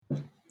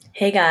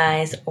Hey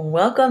guys,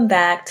 welcome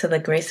back to the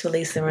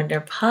Gracefully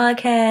Surrender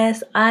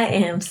podcast. I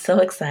am so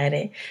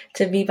excited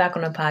to be back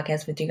on the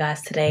podcast with you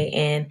guys today,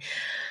 and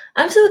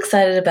I'm so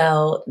excited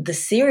about the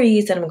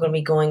series that I'm going to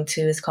be going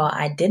to. It's called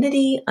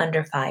Identity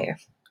Under Fire.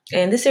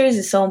 And this series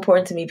is so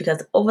important to me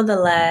because over the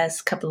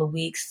last couple of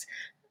weeks,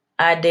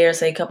 I dare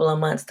say a couple of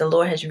months, the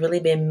Lord has really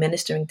been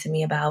ministering to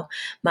me about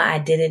my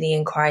identity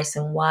in Christ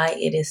and why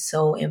it is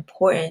so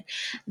important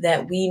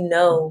that we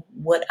know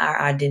what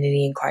our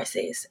identity in Christ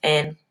is.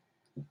 And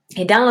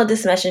he downloaded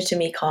this message to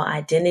me called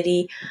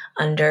Identity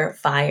Under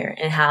Fire,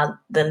 and how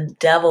the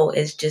devil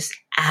is just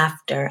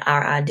after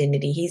our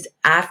identity. He's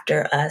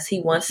after us.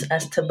 He wants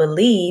us to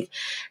believe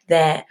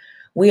that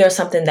we are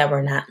something that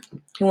we're not.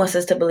 He wants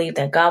us to believe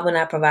that God will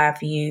not provide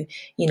for you.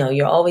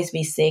 You'll always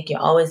be sick, you'll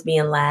always be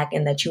in lack,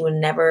 and that you will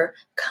never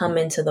come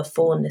into the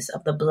fullness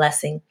of the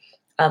blessing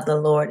of the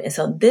Lord. And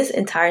so this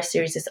entire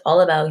series is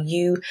all about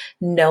you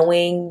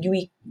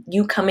knowing,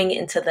 you coming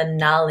into the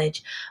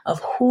knowledge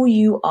of who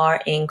you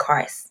are in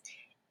Christ.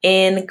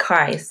 In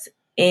Christ,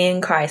 in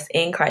Christ,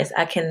 in Christ.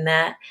 I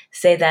cannot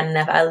say that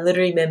enough. I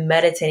literally been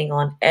meditating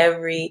on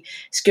every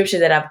scripture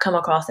that I've come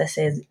across that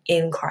says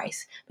in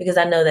Christ, because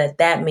I know that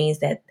that means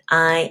that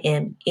I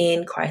am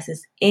in Christ.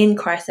 It's in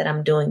Christ that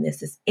I'm doing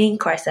this. It's in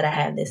Christ that I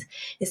have this.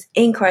 It's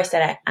in Christ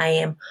that I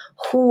am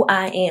who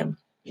I am.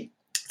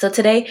 So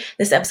today,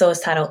 this episode is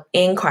titled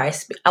In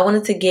Christ. I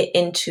wanted to get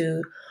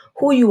into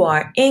who you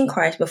are in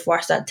Christ before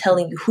I start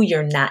telling you who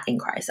you're not in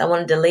Christ. I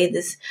wanted to lay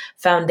this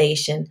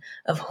foundation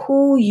of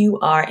who you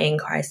are in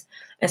Christ.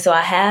 And so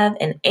I have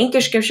an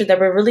anchor scripture that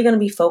we're really going to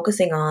be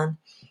focusing on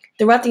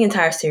throughout the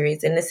entire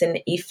series. And it's in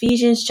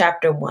Ephesians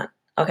chapter 1.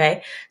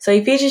 Okay, so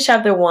Ephesians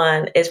chapter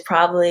 1 is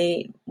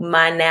probably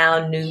my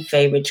now new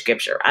favorite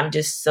scripture. I'm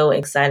just so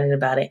excited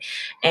about it.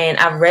 And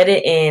I've read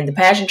it in the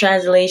Passion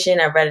Translation.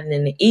 I've read it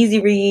in the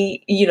Easy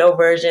Read,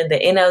 version, the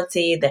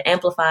NLT, the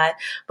Amplified.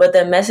 But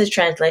the Message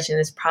translation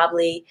is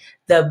probably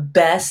the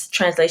best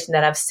translation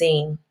that I've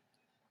seen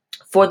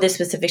for this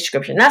specific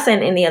scripture. Not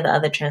saying any of the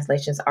other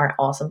translations aren't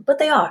awesome, but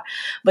they are.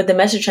 But the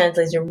Message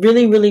translation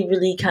really, really,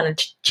 really kind of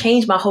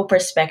changed my whole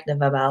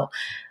perspective about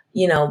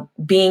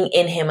being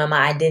in him and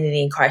my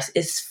identity in Christ.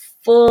 Is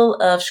full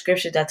of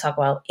scriptures that talk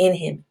about in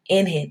him,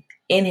 in him,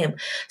 in him.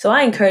 So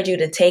I encourage you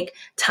to take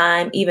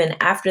time, even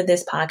after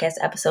this podcast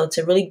episode,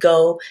 to really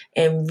go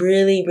and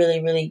really,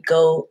 really, really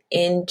go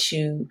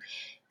into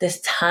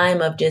this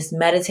time of just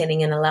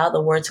meditating and allow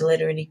the word to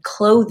literally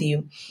clothe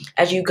you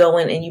as you go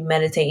in and you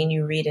meditate and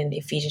you read in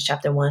Ephesians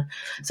chapter 1.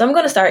 So I'm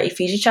going to start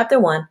Ephesians chapter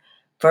 1,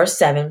 verse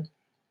 7.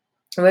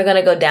 And we're going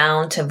to go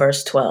down to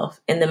verse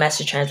 12 in the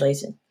Message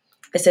translation.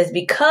 It says,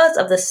 because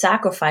of the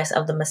sacrifice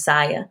of the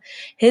Messiah,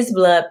 his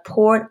blood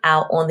poured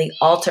out on the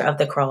altar of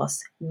the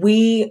cross,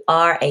 we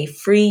are a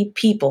free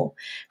people,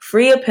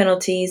 free of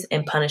penalties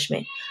and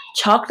punishment,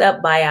 chalked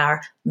up by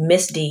our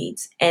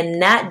misdeeds, and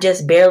not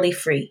just barely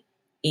free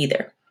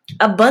either,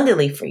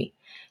 abundantly free.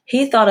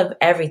 He thought of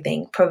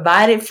everything,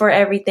 provided for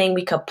everything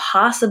we could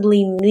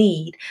possibly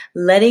need,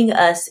 letting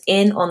us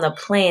in on the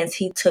plans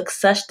he took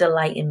such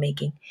delight in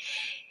making.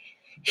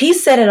 He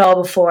set it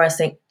all before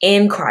us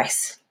in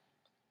Christ.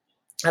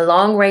 A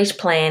long-range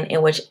plan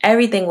in which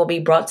everything will be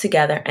brought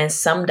together and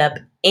summed up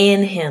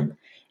in him.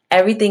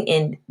 Everything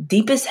in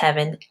deepest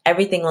heaven,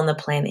 everything on the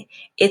planet.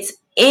 It's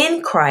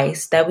in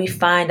Christ that we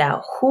find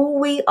out who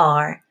we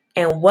are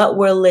and what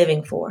we're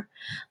living for.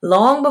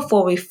 Long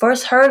before we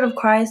first heard of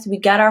Christ, we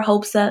got our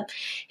hopes up.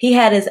 He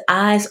had his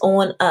eyes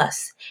on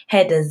us,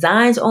 had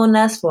designs on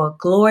us for a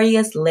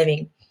glorious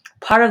living.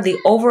 Part of the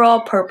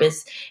overall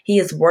purpose he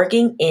is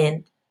working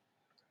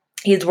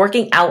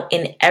out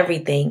in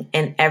everything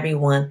and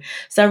everyone.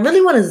 So I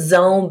really want to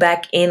zone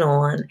back in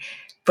on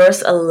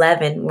verse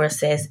 11, where it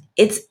says,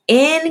 it's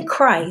in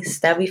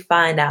Christ that we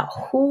find out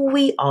who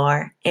we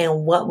are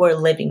and what we're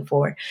living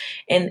for.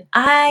 And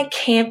I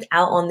camped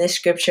out on this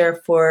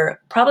scripture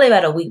for probably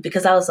about a week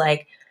because I was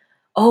like,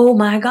 oh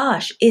my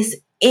gosh, it's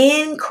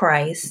in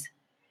Christ.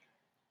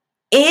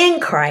 In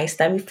Christ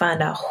that we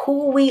find out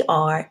who we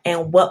are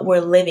and what we're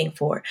living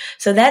for.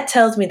 So that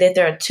tells me that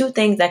there are two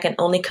things that can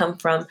only come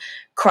from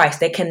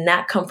Christ. They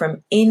cannot come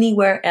from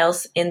anywhere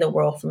else in the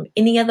world, from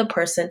any other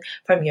person,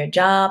 from your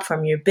job,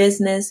 from your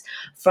business,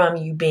 from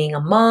you being a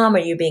mom or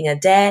you being a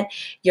dad,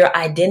 your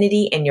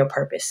identity and your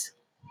purpose.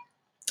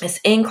 It's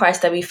in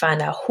Christ that we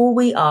find out who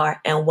we are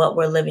and what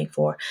we're living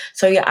for.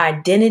 So your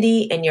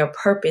identity and your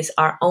purpose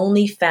are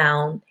only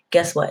found,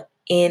 guess what?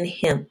 In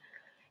him.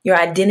 Your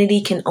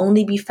identity can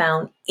only be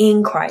found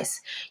in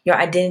Christ. Your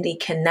identity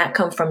cannot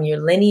come from your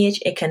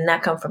lineage. It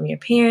cannot come from your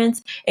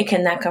parents. It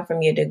cannot come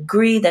from your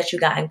degree that you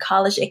got in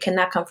college. It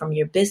cannot come from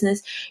your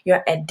business.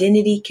 Your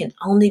identity can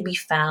only be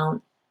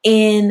found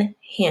in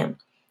him.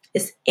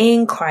 It's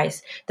in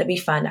Christ that we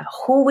find out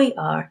who we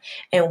are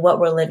and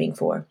what we're living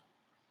for.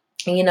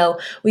 And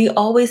we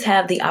always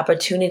have the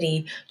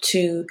opportunity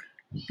to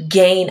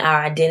gain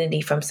our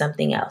identity from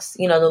something else.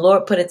 The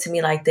Lord put it to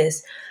me like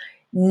this.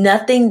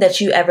 Nothing that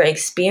you ever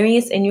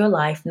experience in your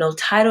life, no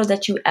title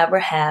that you ever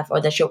have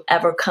or that you'll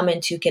ever come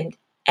into can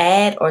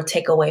add or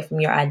take away from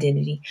your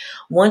identity.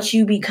 Once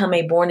you become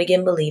a born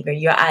again believer,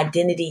 your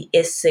identity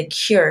is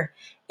secure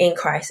in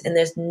Christ, and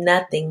there's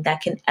nothing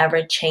that can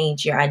ever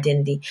change your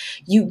identity.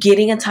 You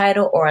getting a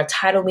title or a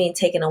title being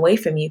taken away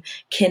from you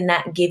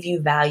cannot give you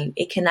value.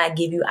 It cannot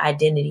give you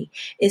identity.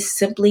 It's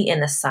simply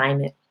an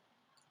assignment.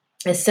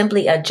 It's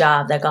simply a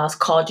job that God's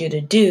called you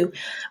to do,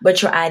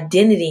 but your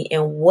identity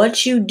and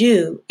what you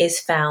do is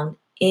found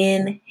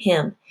in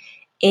Him,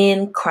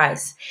 in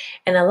Christ.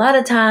 And a lot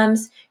of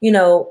times,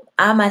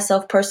 I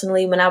myself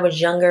personally, when I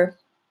was younger,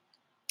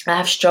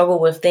 I've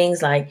struggled with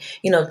things like,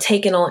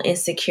 taking on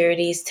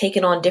insecurities,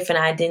 taking on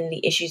different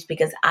identity issues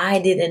because I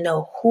didn't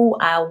know who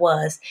I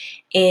was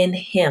in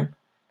Him.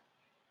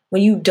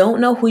 When you don't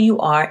know who you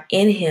are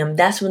in Him,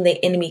 that's when the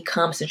enemy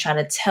comes to try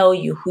to tell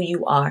you who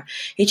you are.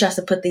 He tries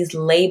to put these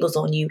labels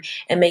on you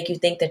and make you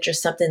think that you're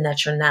something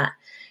that you're not.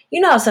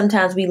 You know how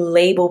sometimes we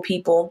label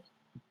people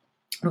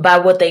by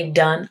what they've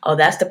done. Oh,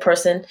 that's the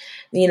person,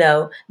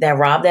 that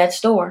robbed that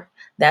store.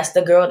 That's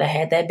the girl that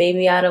had that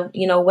baby out of,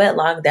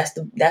 wedlock. That's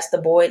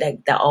the boy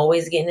that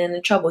always getting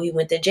into trouble. He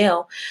went to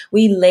jail.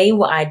 We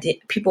label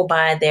people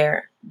by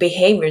their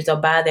behaviors or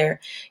by their,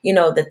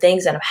 the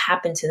things that have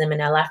happened to them in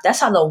their life.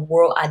 That's how the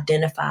world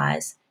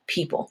identifies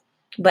people.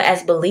 But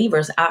as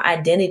believers, our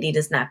identity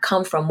does not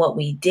come from what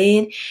we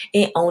did.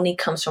 It only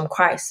comes from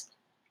Christ.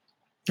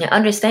 Now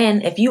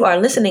understand, if you are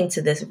listening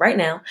to this right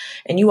now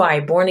and you are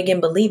a born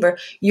again believer,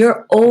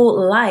 your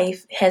old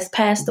life has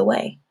passed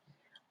away.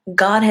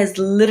 God has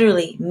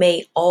literally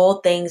made all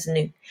things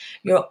new.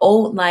 Your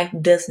old life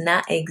does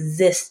not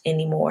exist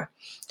anymore.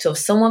 So if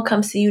someone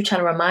comes to you trying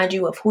to remind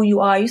you of who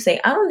you are, you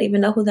say, I don't even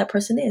know who that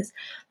person is.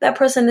 That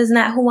person is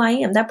not who I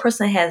am. That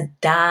person has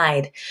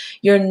died.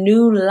 Your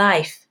new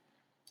life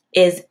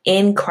is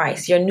in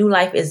Christ. Your new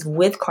life is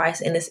with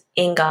Christ and it's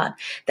in God.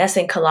 That's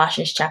in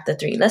Colossians chapter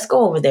 3. Let's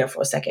go over there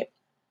for a second.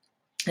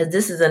 Because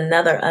this is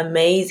another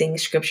amazing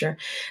scripture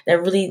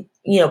that really,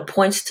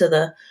 points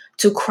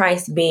to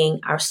Christ being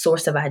our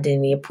source of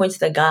identity. It points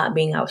to God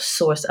being our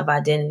source of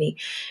identity.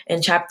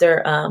 In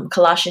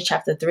Colossians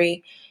chapter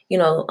 3,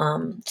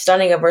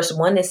 starting at verse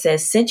 1, it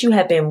says, since you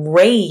have been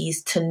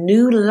raised to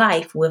new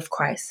life with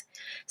Christ,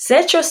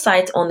 set your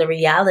sights on the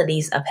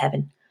realities of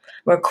heaven,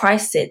 where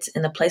Christ sits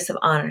in the place of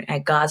honor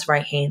at God's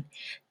right hand.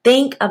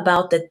 Think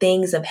about the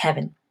things of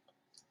heaven,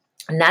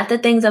 not the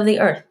things of the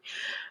earth.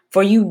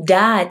 For you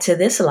died to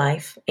this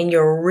life, and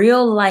your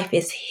real life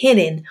is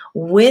hidden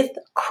with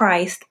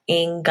Christ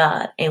in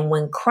God. And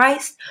when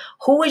Christ,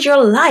 who is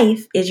your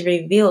life, is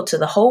revealed to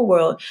the whole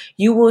world,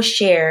 you will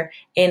share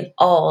in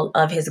all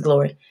of His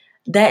glory.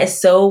 That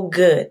is so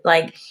good.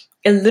 Like,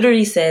 it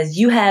literally says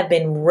you have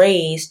been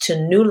raised to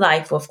new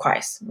life with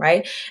Christ,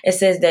 right? It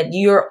says that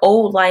your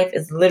old life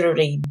is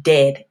literally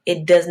dead.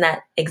 It does not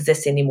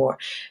exist anymore.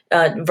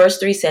 Verse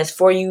 3 says,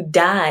 for you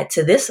died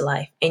to this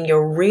life, and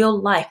your real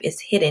life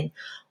is hidden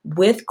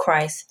with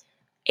Christ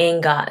in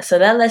God. So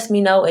that lets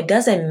me know it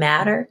doesn't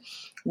matter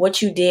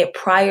what you did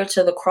prior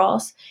to the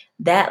cross.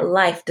 That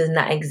life does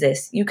not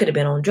exist. You could have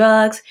been on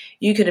drugs.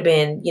 You could have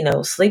been,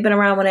 sleeping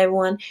around with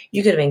everyone.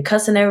 You could have been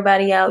cussing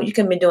everybody out. You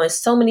could have been doing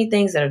so many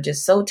things that are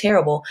just so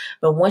terrible.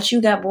 But once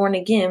you got born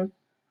again,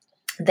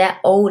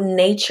 that old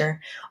nature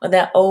or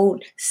that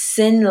old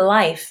sin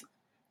life,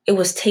 it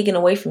was taken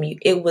away from you.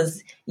 It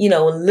was,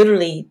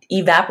 literally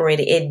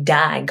evaporated. It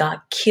died.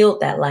 God killed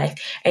that life.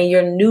 And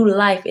your new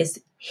life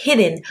is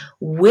hidden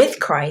with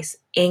Christ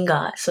in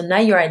God. So now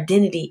your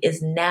identity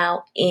is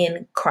now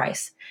in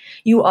Christ.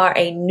 You are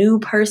a new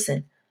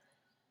person.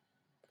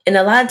 And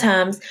a lot of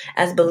times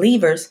as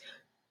believers,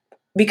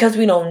 because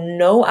we don't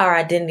know our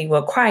identity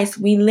with Christ,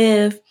 we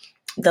live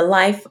the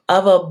life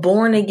of a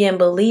born again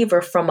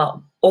believer from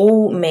an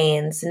old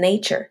man's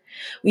nature.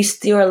 We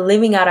still are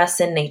living out our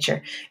sin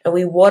nature, and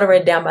we water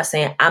it down by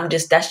saying,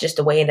 that's just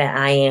the way that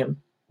I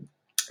am.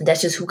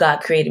 That's just who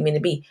God created me to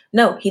be.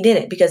 No, He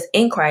didn't, because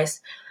in Christ,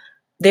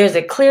 there's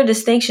a clear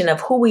distinction of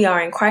who we are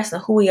in Christ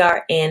and who we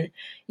are in,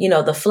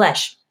 the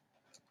flesh.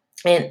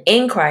 And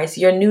in Christ,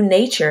 your new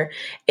nature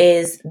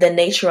is the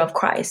nature of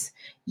Christ.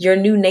 Your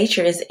new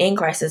nature is in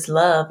Christ. It's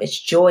love, it's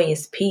joy,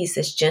 it's peace,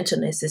 it's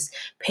gentleness, it's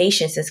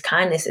patience, it's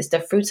kindness, it's the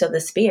fruits of the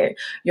Spirit.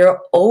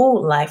 Your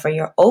old life or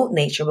your old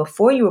nature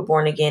before you were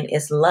born again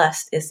is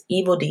lust, it's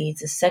evil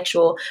deeds, it's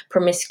sexual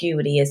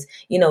promiscuity, it's,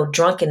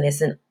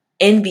 drunkenness and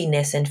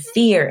enviness and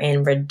fear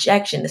and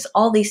rejection. It's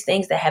all these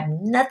things that have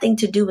nothing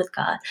to do with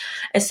God.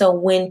 And so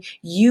when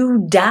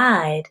you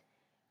died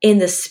in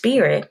the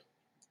Spirit,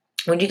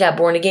 when you got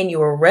born again, you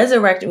were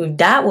resurrected. We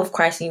died with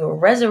Christ and you were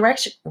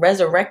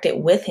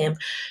resurrected with Him.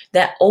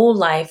 That old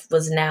life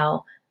was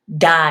now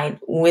died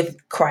with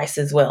Christ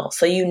as well.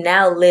 So you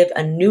now live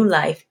a new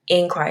life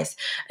in Christ.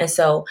 And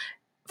so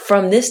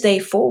from this day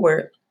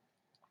forward,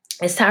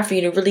 It's time for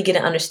you to really get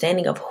an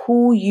understanding of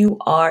who you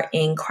are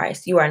in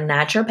Christ. You are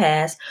not your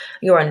past.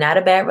 You are not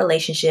a bad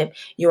relationship.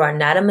 You are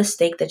not a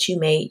mistake that you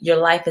made. Your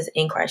life is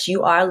in Christ.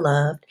 You are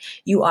loved.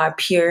 You are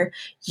pure.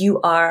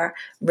 You are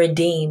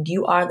redeemed.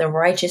 You are the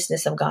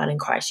righteousness of God in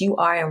Christ. You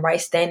are in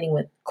right standing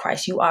with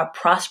Christ. You are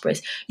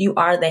prosperous. You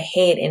are the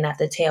head and not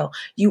the tail.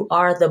 You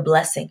are the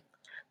blessing.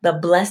 The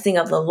blessing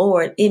of the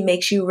Lord, it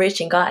makes you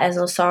rich and God has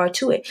no sorrow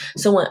to it.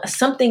 So when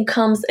something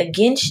comes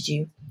against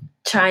you,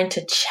 trying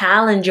to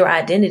challenge your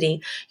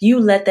identity, you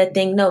let that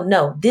thing know,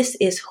 no, this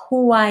is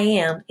who I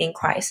am in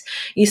Christ.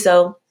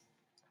 So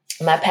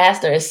my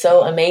pastor is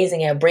so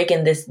amazing at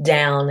breaking this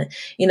down,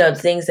 the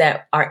things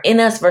that are in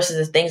us versus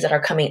the things that are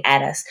coming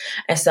at us.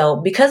 And so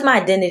because my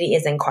identity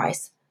is in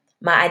Christ,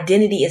 my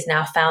identity is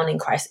now found in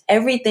Christ.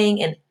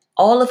 Everything and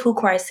all of who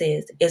Christ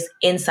is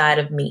inside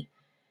of me.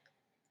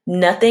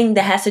 Nothing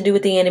that has to do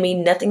with the enemy,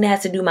 nothing that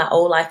has to do with my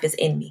old life is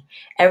in me.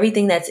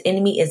 Everything that's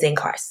in me is in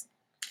Christ.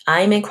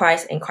 I am in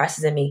Christ and Christ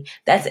is in me.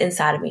 That's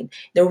inside of me.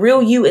 The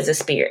real you is a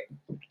spirit.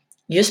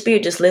 Your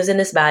spirit just lives in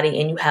this body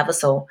and you have a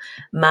soul,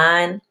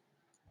 mind,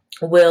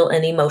 will,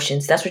 and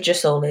emotions. That's what your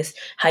soul is.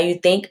 How you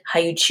think, how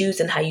you choose,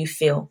 and how you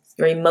feel.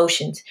 Your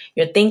emotions.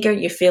 Your thinker,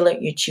 your feeler,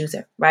 your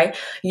chooser, right?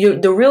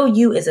 The real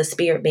you is a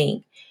spirit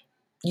being.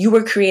 You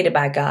were created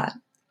by God.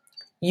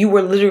 You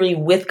were literally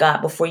with God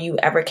before you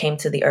ever came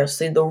to the earth.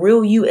 So the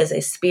real you is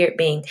a spirit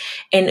being.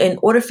 And in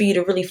order for you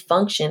to really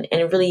function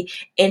and really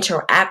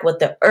interact with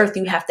the earth,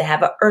 you have to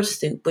have an earth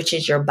suit, which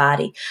is your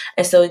body.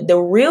 And so the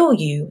real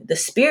you, the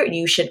spirit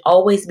you, should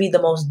always be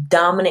the most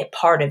dominant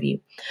part of you.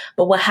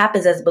 But what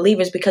happens as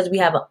believers, because we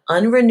have an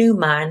unrenewed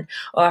mind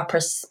or a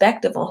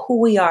perspective on who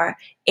we are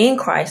in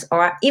Christ,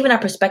 or even our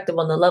perspective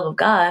on the love of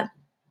God,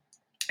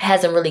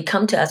 hasn't really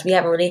come to us. We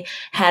haven't really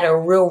had a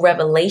real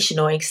revelation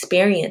or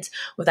experience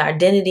with our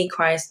identity in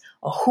Christ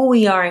or who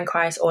we are in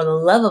Christ or the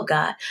love of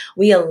God.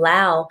 We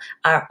allow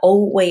our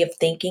old way of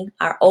thinking,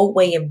 our old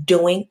way of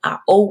doing, our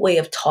old way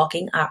of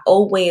talking, our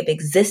old way of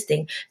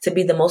existing to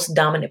be the most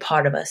dominant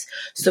part of us.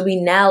 So we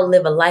now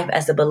live a life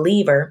as a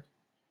believer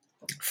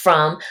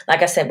from,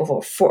 like I said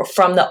before,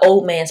 from the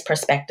old man's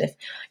perspective.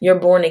 You're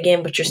born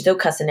again, but you're still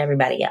cussing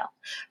everybody out.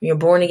 You're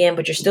born again,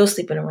 but you're still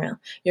sleeping around.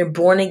 You're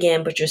born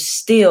again, but you're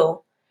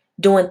still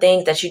doing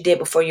things that you did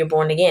before you're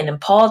born again.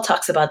 And Paul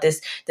talks about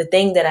this. The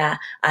thing that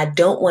I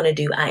don't want to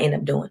do, I end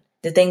up doing.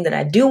 The thing that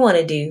I do want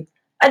to do,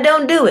 I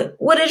don't do it.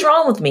 What is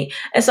wrong with me?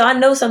 And so I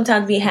know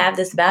sometimes we have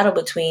this battle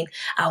between,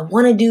 I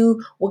want to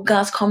do what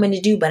God's called me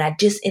to do, but I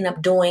just end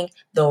up doing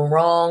the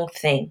wrong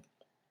thing.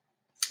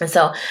 And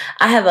so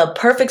I have a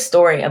perfect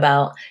story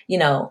about,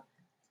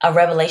 a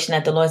revelation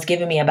that the Lord's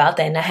given me about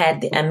that. And I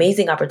had the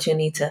amazing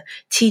opportunity to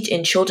teach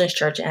in children's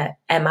church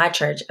at my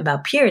church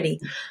about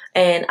purity.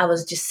 And I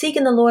was just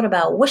seeking the Lord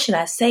about what should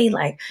I say?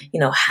 Like,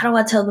 how do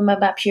I tell them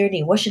about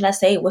purity? What should I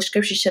say? What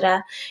scripture should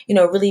I,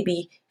 really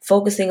be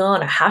focusing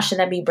on? Or how should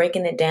I be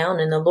breaking it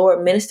down? And the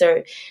Lord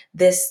ministered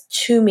this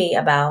to me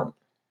about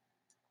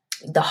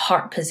the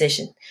heart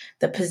position,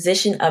 the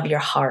position of your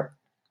heart.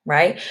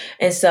 Right.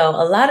 And so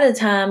a lot of the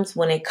times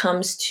when it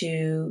comes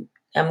to,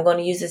 I'm going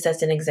to use this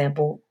as an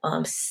example,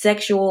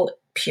 sexual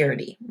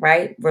purity,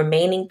 right?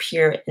 Remaining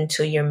pure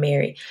until you're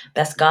married.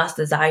 That's God's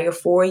desire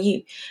for you.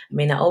 It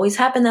may not always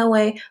happen that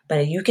way,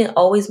 but you can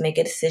always make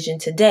a decision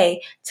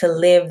today to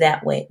live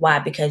that way. Why?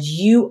 Because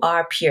you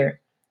are pure.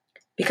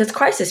 Because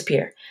Christ is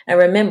pure. And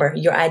remember,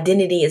 your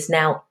identity is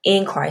now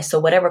in Christ. So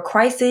whatever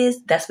Christ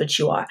is, that's what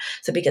you are.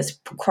 So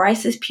because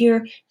Christ is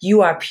pure,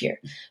 you are pure.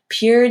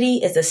 Purity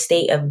is a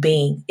state of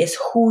being. It's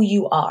who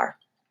you are,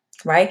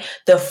 right?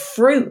 The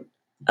fruit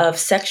of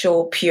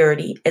sexual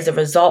purity is a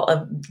result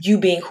of you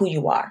being who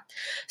you are.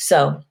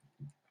 So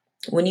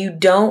when you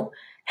don't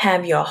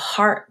have your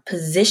heart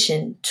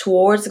positioned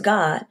towards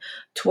God,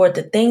 toward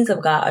the things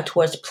of God, or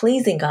towards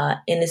pleasing God,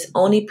 and it's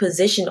only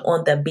positioned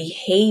on the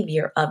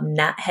behavior of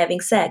not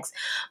having sex,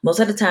 most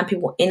of the time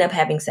people end up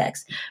having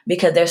sex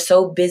because they're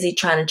so busy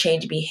trying to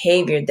change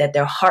behavior that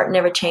their heart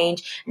never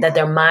changed, that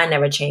their mind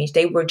never changed.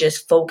 They were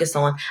just focused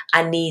on,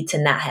 I need to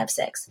not have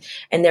sex.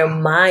 And their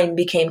mind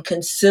became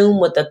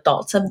consumed with the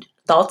thoughts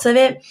of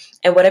it.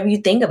 And whatever you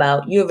think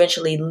about, you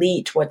eventually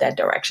lead toward that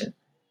direction.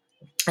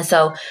 And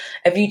so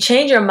if you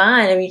change your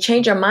mind, if you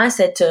change your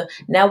mindset to,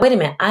 now, wait a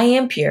minute, I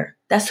am pure.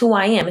 That's who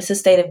I am. It's a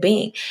state of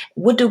being.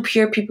 What do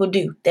pure people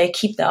do? They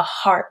keep their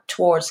heart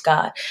towards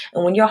God.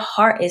 And when your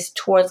heart is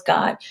towards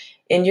God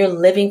and you're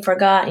living for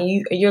God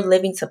and you're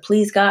living to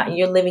please God and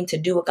you're living to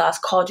do what God's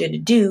called you to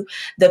do,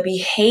 the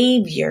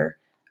behavior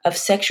of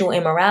sexual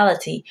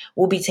immorality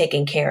will be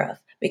taken care of.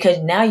 Because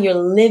now you're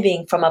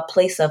living from a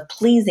place of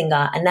pleasing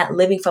God and not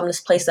living from this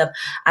place of,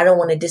 I don't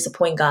want to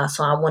disappoint God,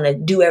 so I want to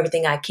do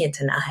everything I can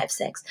to not have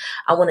sex.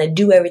 I want to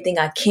do everything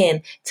I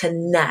can to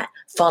not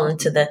fall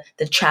into the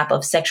trap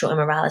of sexual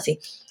immorality.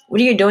 What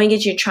you're doing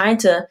is you're trying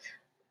to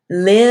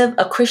live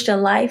a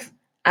Christian life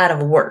out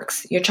of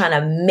works. You're trying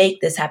to make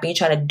this happen. You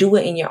try to do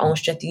it in your own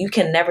strength. You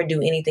can never do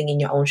anything in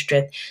your own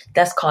strength.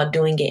 That's called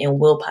doing it in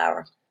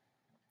willpower.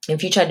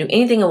 If you try to do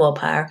anything in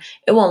willpower,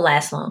 it won't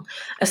last long.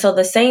 And so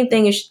the same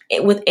thing is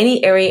with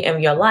any area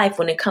of your life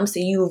when it comes to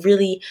you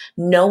really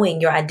knowing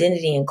your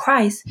identity in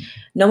Christ,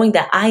 knowing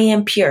that I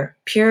am pure.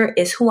 Pure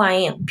is who I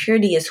am.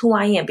 Purity is who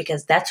I am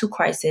because that's who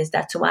Christ is.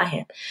 That's who I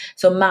am.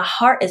 So my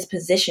heart is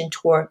positioned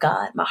toward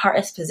God. My heart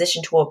is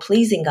positioned toward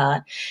pleasing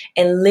God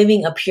and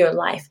living a pure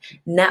life,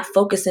 not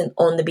focusing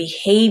on the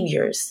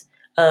behaviors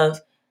of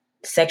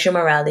sexual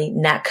morality,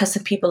 not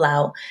cussing people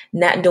out,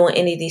 not doing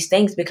any of these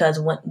things, because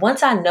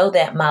once I know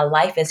that my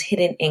life is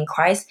hidden in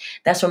Christ,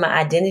 that's where my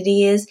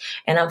identity is,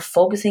 and I'm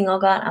focusing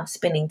on God, I'm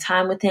spending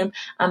time with Him,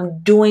 I'm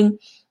doing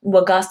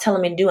what God's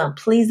telling me to do, I'm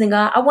pleasing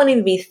God, I won't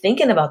even be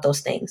thinking about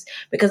those things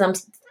because I'm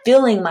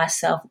filling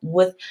myself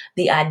with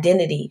the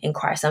identity in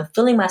Christ. I'm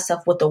filling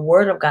myself with the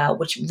Word of God,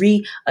 which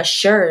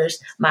reassures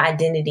my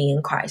identity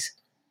in Christ.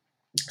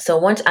 So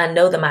once I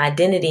know that my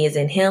identity is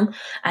in Him,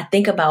 I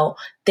think about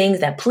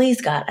things that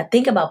please God. I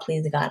think about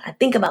pleasing God. I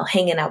think about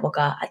hanging out with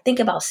God. I think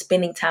about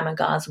spending time in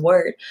God's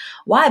Word.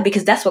 Why?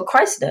 Because that's what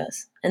Christ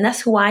does. And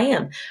that's who I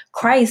am.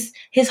 Christ,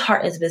 His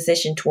heart is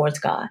positioned towards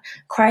God.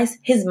 Christ,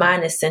 His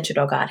mind is centered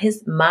on God.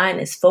 His mind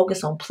is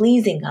focused on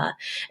pleasing God.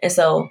 And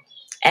so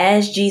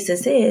as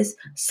Jesus is,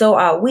 so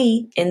are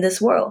we in this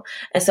world.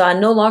 And so I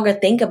no longer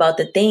think about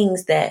the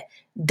things that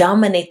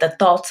dominate the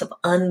thoughts of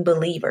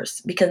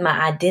unbelievers because my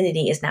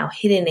identity is now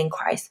hidden in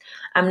Christ.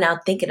 I'm now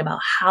thinking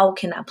about how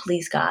can I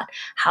please God?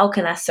 How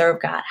can I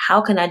serve God? How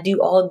can I do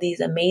all of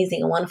these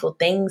amazing and wonderful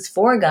things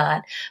for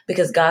God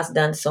because God's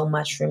done so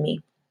much for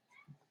me?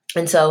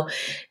 And so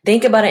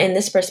think about it in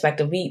this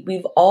perspective.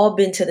 We've all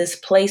been to this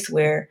place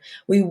where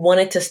we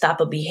wanted to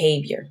stop a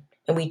behavior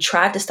and we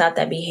tried to stop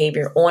that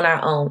behavior on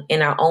our own,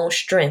 in our own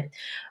strength,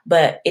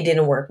 but it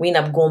didn't work. We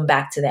ended up going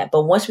back to that.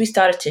 But once we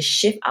started to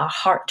shift our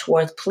heart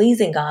towards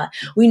pleasing God,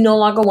 we no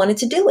longer wanted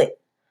to do it.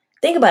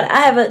 Think about it.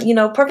 I have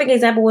a, perfect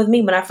example with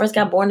me. When I first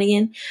got born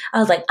again, I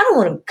was like, I don't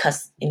want to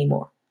cuss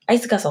anymore. I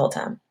used to cuss all the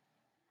time.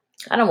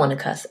 I don't want to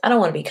cuss. I don't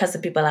want to be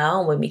cussing people out. I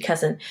don't want to be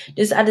cussing.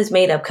 I just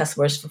made up cuss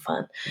words for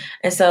fun.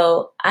 And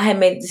so I had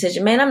made the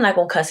decision, man, I'm not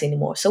going to cuss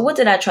anymore. So what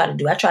did I try to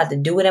do? I tried to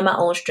do it in my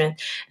own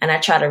strength. And I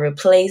tried to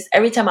replace,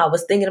 every time I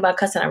was thinking about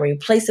cussing, I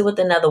replaced it with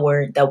another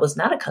word that was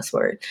not a cuss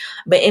word.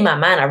 But in my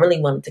mind, I really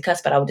wanted to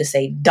cuss, but I would just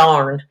say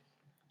darn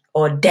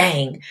or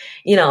dang,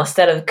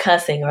 instead of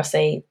cussing, or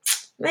say,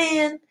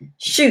 man,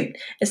 shoot,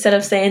 instead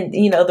of saying,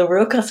 the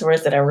real cuss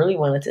words that I really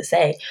wanted to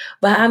say.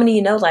 But how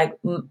many,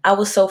 I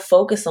was so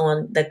focused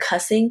on the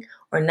cussing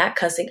or not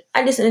cussing,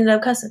 I just ended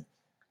up cussing.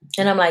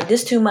 And I'm like,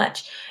 this is too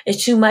much.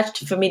 It's too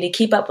much for me to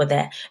keep up with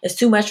that. It's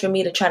too much for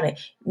me to try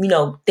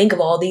to, think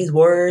of all these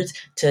words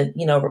to,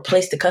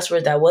 replace the cuss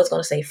words that I was going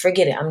to say.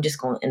 Forget it. I'm just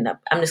going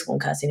to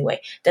cuss anyway.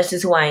 That's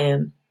just who I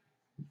am.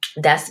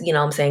 That's,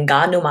 I'm saying,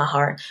 God knew my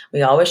heart.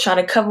 We always try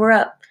to cover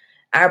up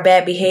our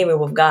bad behavior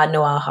with God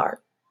know our heart.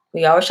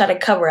 We always try to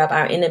cover up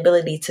our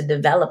inability to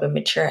develop and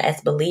mature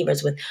as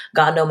believers with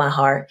God know my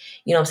heart.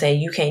 I'm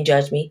saying? You can't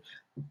judge me.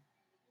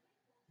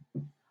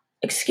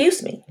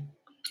 Excuse me.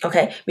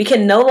 Okay. We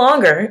can no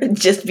longer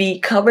just be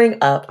covering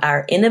up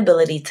our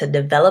inability to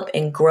develop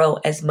and grow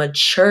as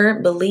mature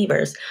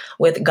believers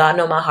with God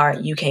know my heart.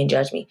 You can't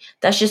judge me.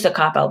 That's just a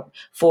cop out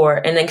for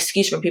an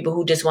excuse for people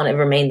who just want to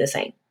remain the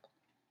same.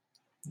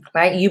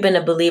 Right? You've been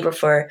a believer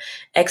for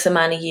X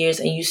amount of years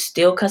and you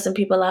still cussing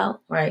people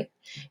out, right?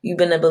 You've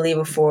been a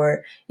believer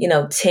for,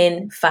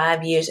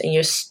 5 years and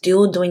you're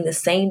still doing the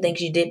same things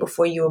you did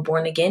before you were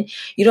born again.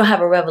 You don't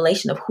have a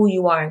revelation of who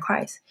you are in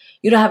Christ.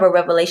 You don't have a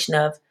revelation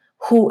of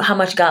how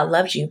much God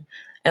loves you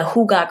and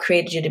who God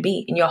created you to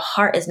be. And your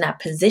heart is not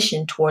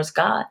positioned towards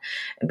God.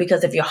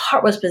 Because if your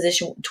heart was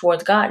positioned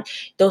towards God,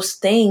 those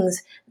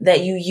things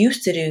that you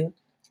used to do,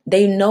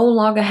 they no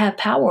longer have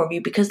power over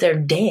you because they're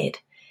dead.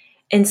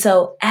 And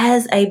so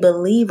as a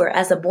believer,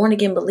 as a born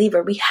again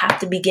believer, we have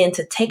to begin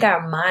to take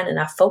our mind and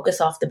our focus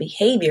off the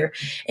behavior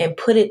and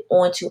put it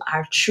onto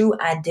our true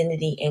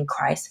identity in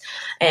Christ.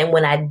 And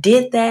when I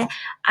did that,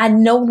 I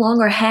no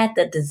longer had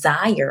the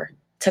desire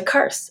to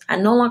curse. I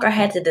no longer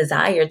had the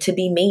desire to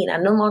be mean. I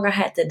no longer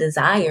had the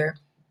desire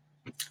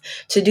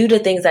to do the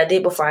things I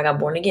did before I got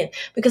born again,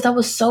 because I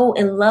was so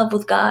in love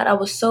with God. I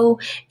was so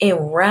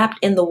enwrapped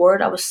in the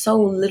Word. I was so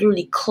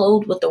literally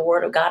clothed with the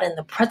Word of God and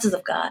the presence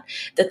of God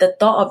that the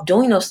thought of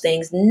doing those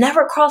things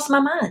never crossed my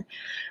mind.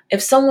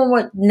 If someone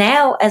were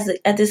now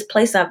at this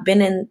place, I've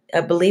been in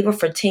a believer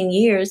for 10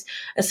 years.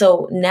 And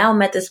so now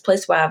I'm at this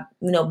place where I've,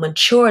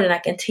 matured and I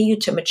continue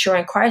to mature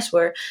in Christ,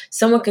 where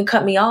someone can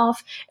cut me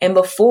off. And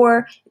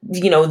before,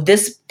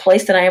 this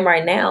place that I am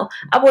right now,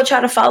 I will try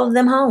to follow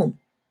them home.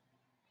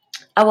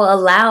 I will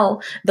allow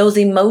those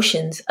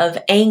emotions of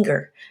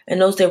anger and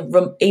those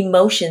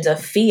emotions of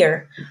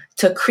fear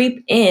to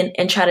creep in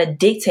and try to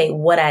dictate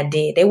what I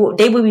did. They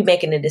will be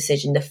making the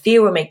decision. The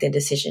fear will make the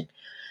decision.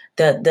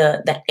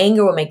 The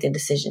anger will make the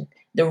decision.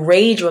 The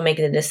rage will make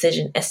the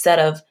decision, instead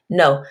of,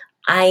 no,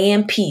 I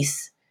am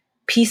peace.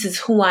 Peace is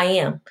who I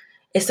am.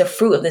 It's the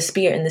fruit of the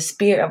Spirit, and the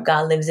Spirit of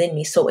God lives in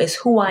me. So it's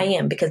who I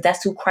am, because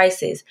that's who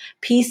Christ is.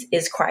 Peace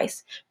is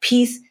Christ.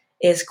 Peace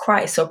is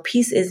Christ. So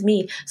peace is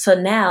me. So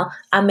now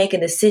I make a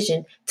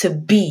decision to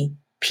be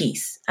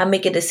peace. I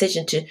make a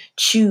decision to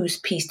choose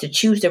peace, to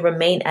choose to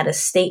remain at a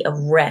state of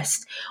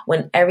rest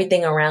when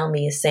everything around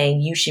me is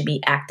saying you should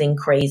be acting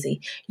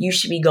crazy. You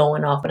should be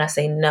going off. And I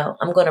say, no,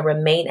 I'm going to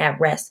remain at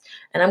rest,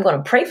 and I'm going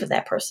to pray for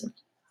that person.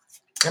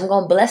 I'm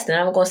going to bless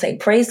them. I'm going to say,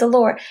 praise the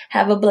Lord.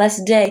 Have a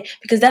blessed day,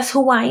 because that's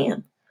who I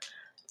am.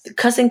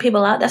 Cussing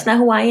people out, that's not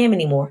who I am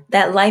anymore.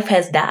 That life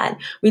has died.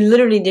 We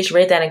literally just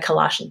read that in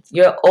Colossians.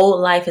 Your old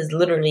life is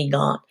literally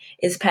gone.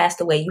 It's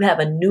passed away. You have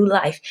a new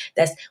life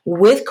that's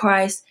with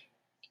Christ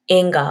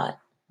in God.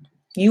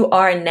 You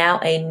are now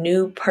a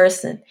new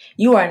person.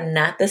 You are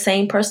not the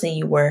same person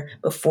you were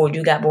before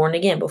you got born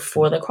again,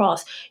 before the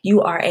cross.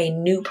 You are a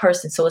new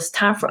person. So it's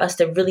time for us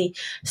to really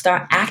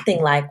start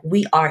acting like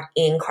we are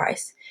in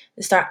Christ.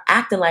 To start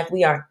acting like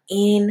we are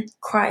in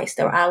Christ.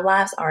 That our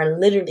lives are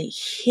literally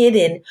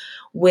hidden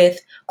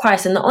with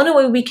Christ. And the only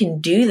way we can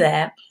do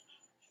that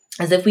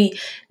as if we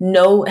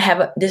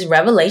have this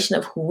revelation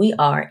of who we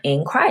are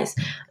in Christ.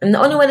 And the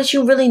only way that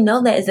you really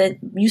know that is that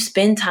you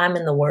spend time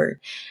in the Word.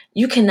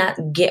 You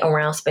cannot get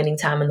around spending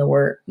time in the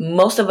Word.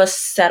 Most of us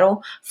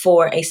settle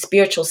for a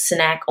spiritual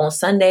snack on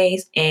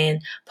Sundays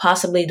and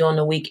possibly during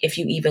the week if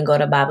you even go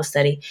to Bible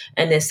study.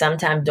 And then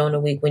sometime during the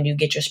week when you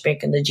get your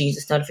Sprinkle of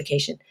Jesus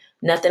notification.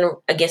 Nothing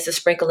against the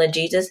Sprinkle of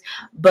Jesus,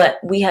 but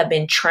we have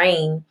been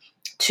trained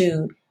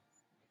to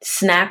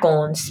snack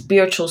on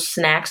spiritual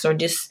snacks or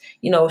just,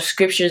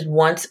 scriptures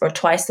once or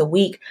twice a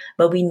week,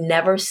 but we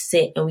never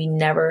sit and we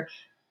never,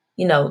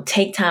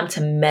 take time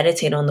to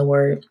meditate on the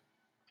Word,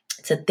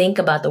 to think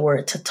about the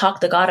Word, to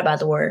talk to God about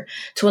the Word,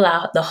 to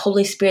allow the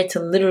Holy Spirit to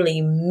literally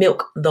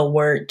milk the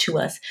Word to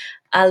us.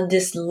 I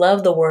just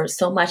love the Word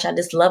so much. I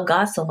just love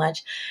God so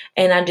much.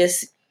 And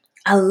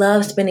I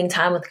love spending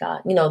time with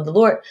God. The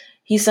Lord,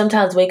 He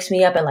sometimes wakes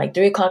me up at like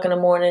 3 o'clock in the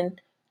morning,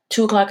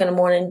 2 o'clock in the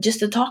morning, just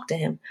to talk to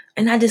Him.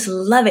 And I just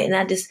love it.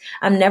 And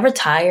I'm never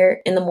tired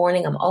in the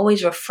morning. I'm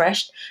always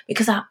refreshed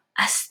because I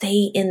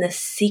stay in the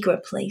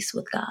secret place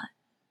with God.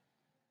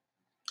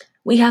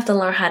 We have to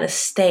learn how to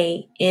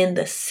stay in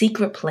the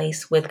secret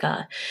place with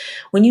God.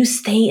 When you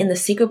stay in the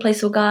secret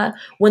place with God,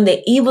 when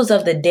the evils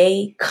of the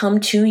day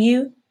come to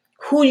you,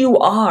 who you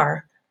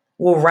are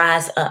will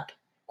rise up.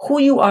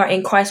 Who you are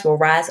in Christ will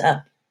rise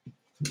up.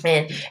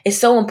 And it's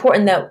so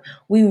important that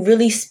we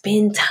really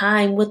spend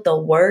time with the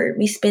Word.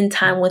 We spend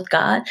time with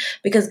God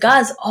because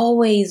He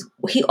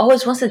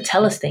always wants to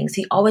tell us things.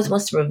 He always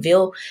wants to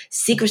reveal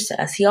secrets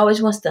to us. He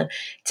always wants to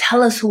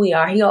tell us who we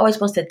are. He always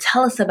wants to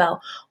tell us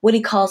about what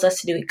He calls us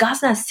to do.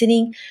 God's not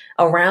sitting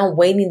around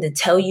waiting to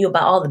tell you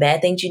about all the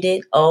bad things you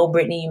did. Oh,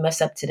 Brittany, you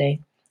messed up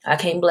today. I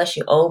can't bless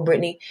you. Oh,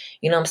 Brittany,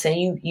 you know what I'm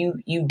saying?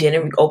 You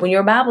didn't open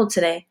your Bible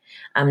today.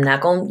 I'm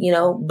not going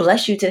to,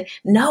 bless you today.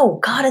 No,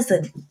 God is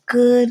a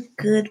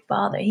good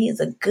Father. He is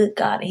a good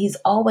God. He's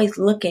always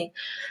looking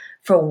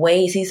for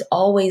ways. He's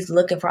always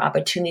looking for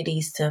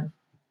opportunities to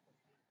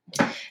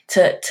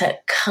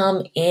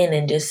come in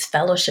and just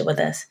fellowship with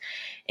us.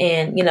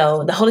 And,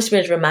 the Holy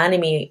Spirit is reminding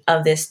me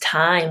of this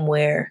time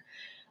where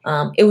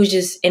it was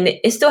just, and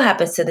it still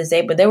happens to this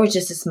day, but there was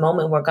just this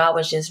moment where God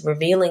was just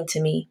revealing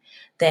to me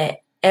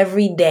that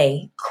every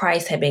day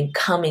Christ had been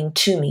coming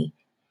to me,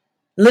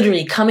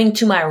 literally coming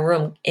to my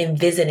room and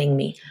visiting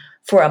me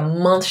for a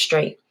month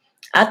straight.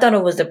 I thought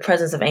it was the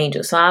presence of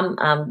angels. So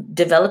I'm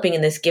developing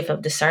in this gift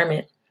of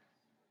discerning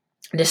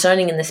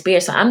in the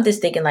spirit. So I'm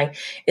just thinking like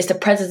it's the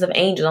presence of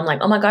angels. I'm like,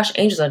 oh my gosh,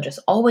 angels are just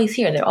always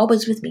here. They're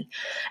always with me.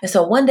 And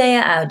so one day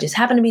I just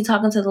happened to be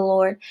talking to the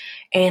Lord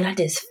and I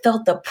just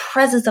felt the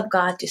presence of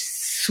God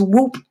just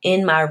swoop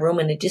in my room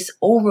and it just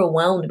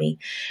overwhelmed me.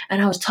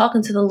 And I was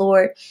talking to the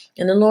Lord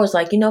and the Lord's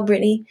like,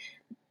 Brittany,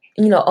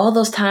 all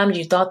those times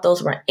you thought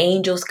those were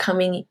angels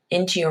coming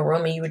into your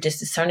room and you were just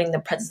discerning the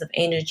presence of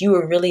angels, you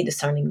were really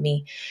discerning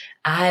me.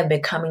 I have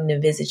been coming to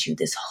visit you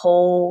this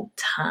whole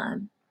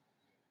time.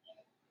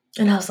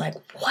 And I was like,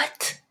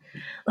 what?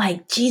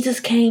 Like Jesus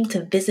came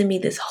to visit me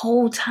this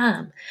whole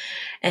time.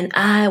 And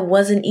I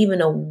wasn't even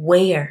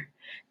aware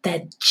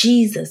that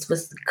Jesus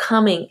was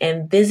coming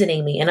and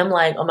visiting me. And I'm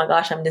like, oh my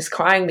gosh, I'm just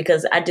crying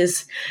because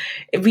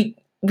we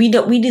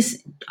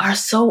just are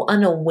so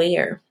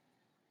unaware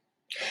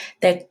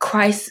that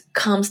Christ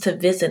comes to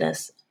visit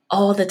us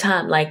all the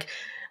time. Like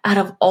out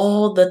of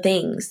all the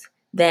things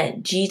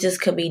that Jesus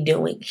could be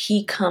doing,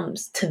 He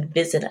comes to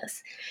visit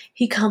us.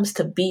 He comes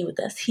to be with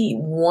us. He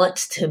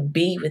wants to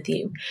be with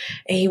you.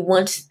 And He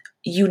wants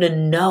you to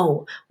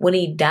know what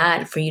He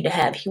died for you to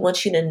have. He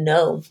wants you to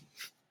know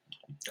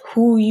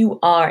who you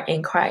are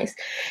in Christ.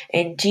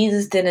 And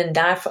Jesus didn't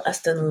die for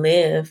us to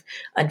live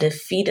a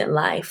defeated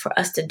life, for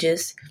us to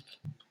just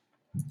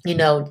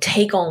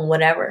take on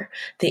whatever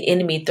the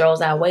enemy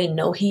throws our way.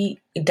 No, He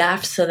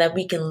died so that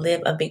we can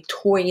live a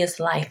victorious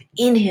life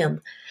in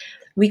Him.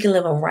 We can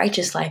live a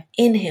righteous life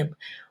in Him.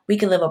 We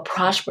can live a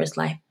prosperous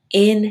life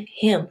in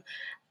Him.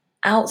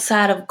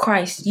 Outside of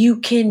Christ, you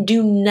can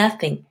do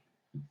nothing.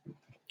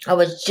 I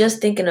was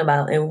just thinking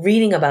about and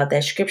reading about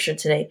that scripture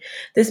today,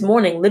 this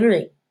morning,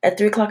 literally at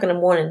 3 o'clock in the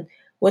morning,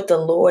 with the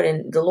Lord.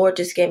 And the Lord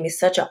just gave me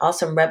such an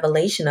awesome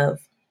revelation of,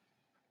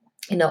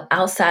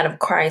 outside of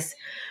Christ,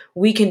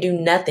 we can do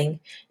nothing.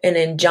 And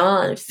in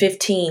John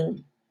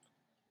 15,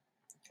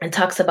 it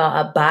talks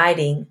about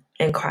abiding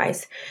in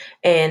Christ.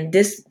 And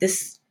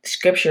this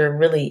scripture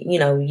really,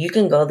 you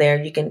can go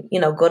there. You can,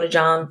 go to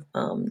John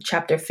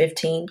chapter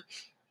 15.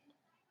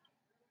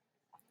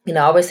 I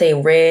always say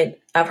red.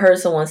 I've heard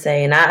someone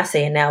say, and I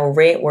say it now,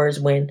 red words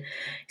win.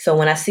 So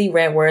when I see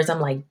red words, I'm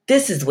like,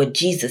 this is what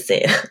Jesus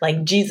said.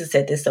 Like Jesus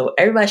said this. So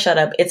everybody shut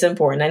up. It's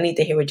important. I need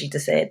to hear what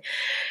Jesus said.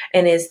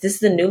 And this is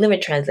the New Living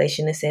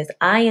Translation. It says,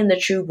 I am the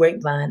true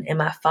grapevine and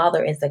my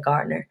Father is the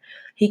gardener.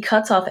 He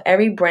cuts off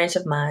every branch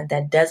of mine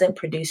that doesn't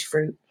produce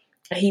fruit.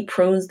 He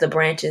prunes the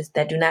branches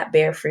that do not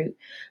bear fruit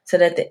so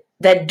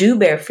that do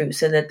bear fruit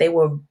so that they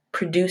will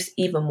produce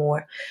even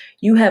more.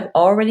 You have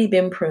already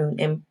been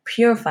pruned and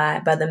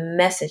purified by the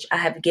message I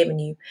have given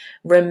you.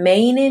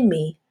 Remain in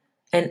me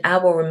and I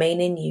will remain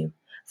in you.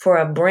 For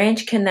a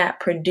branch cannot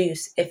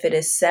produce if it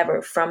is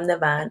severed from the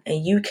vine,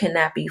 and you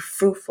cannot be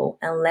fruitful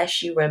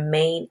unless you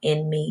remain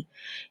in me.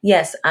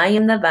 Yes, I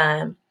am the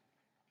vine,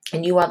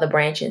 and you are the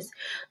branches.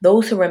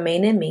 Those who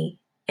remain in me,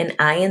 and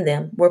I in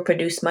them, will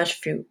produce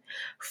much fruit.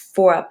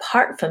 For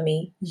apart from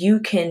me, you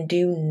can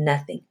do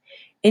nothing.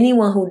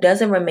 Anyone who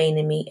doesn't remain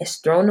in me is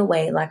thrown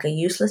away like a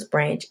useless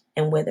branch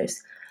and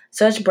withers.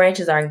 Such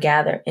branches are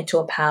gathered into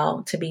a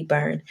pile to be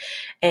burned.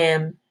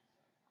 And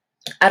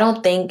I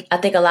think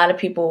a lot of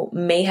people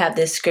may have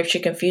this scripture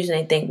confusion.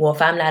 They think, well,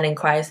 if I'm not in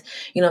Christ,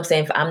 what I'm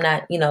saying? If I'm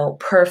not,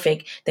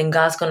 perfect, then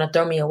God's going to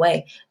throw me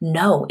away.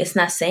 No, it's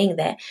not saying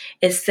that.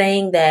 It's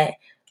saying that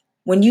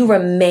when you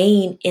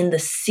remain in the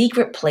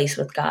secret place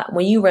with God,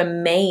 when you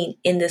remain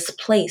in this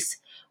place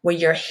where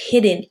you're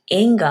hidden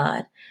in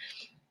God,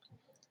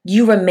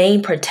 you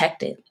remain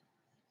protected.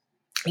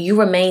 You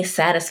remain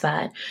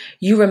satisfied.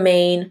 You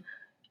remain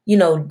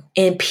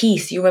in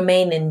peace, you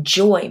remain in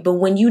joy. But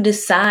when you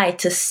decide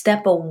to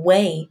step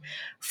away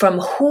from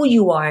who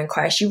you are in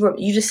Christ,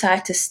 you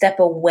decide to step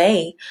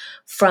away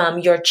from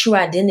your true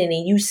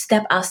identity, you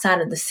step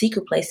outside of the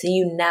secret place and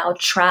you now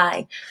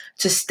try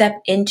to step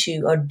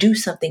into or do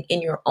something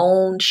in your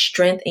own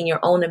strength, in your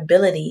own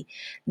ability,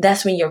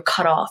 that's when you're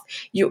cut off.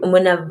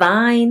 When a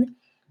vine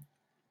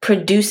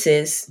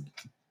produces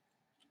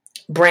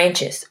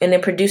branches and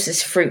it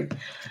produces fruit,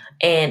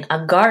 and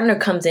a gardener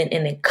comes in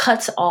and it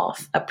cuts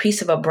off a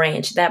piece of a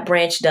branch, that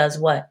branch does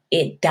what?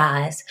 It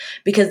dies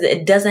because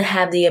it doesn't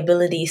have the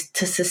abilities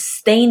to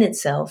sustain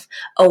itself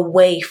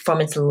away from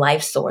its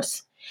life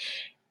source.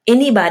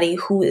 Anybody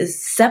who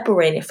is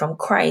separated from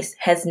Christ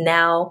has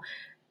now,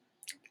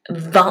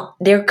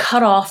 they're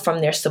cut off from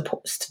their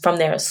support, from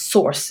their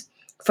source,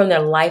 from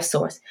their life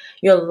source.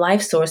 Your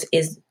life source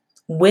is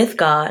with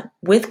God,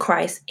 with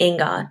Christ, in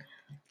God.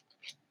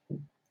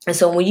 And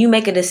so when you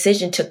make a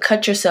decision to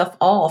cut yourself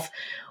off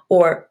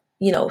or,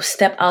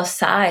 step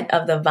outside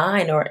of the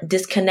vine or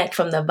disconnect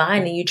from the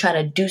vine and you try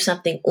to do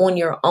something on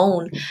your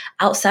own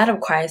outside of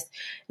Christ,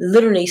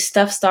 literally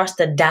stuff starts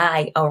to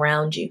die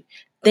around you.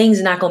 Things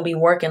are not going to be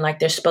working like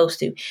they're supposed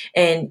to.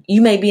 And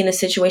you may be in a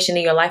situation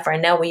in your life right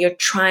now where you're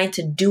trying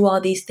to do all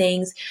these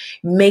things,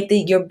 make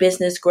your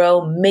business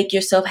grow, make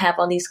yourself have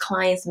all these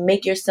clients,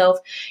 make yourself,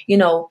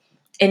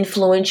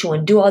 influential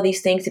and do all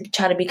these things to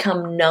try to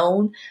become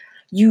known.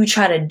 You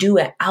try to do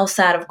it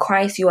outside of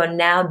Christ, you are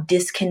now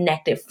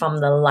disconnected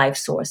from the life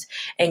source.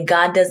 And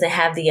God doesn't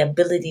have the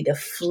ability to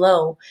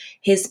flow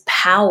his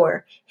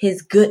power,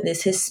 his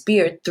goodness, his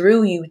spirit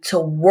through you to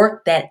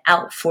work that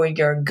out for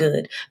your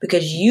good.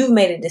 Because you've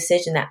made a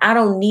decision that I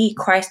don't need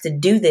Christ to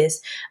do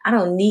this. I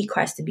don't need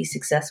Christ to be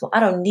successful. I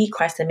don't need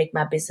Christ to make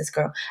my business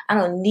grow. I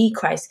don't need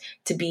Christ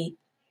to be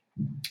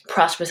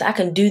prosperous. I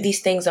can do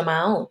these things on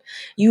my own.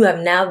 You have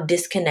now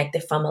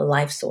disconnected from a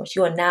life source.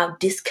 You are now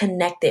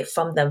disconnected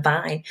from the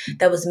vine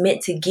that was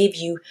meant to give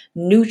you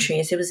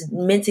nutrients. It was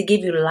meant to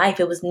give you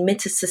life. It was meant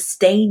to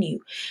sustain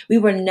you. We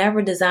were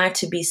never designed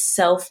to be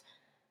self-made.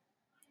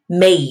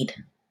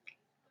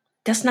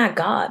 That's not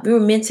God. We were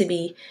meant to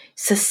be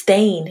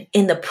sustained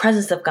in the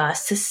presence of God,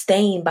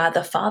 sustained by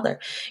the Father.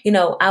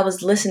 I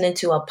was listening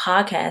to a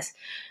podcast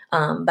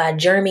by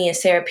Jeremy and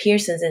Sarah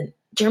Pearsons, and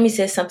Jeremy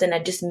says something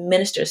that just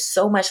ministers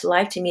so much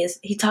life to me. Is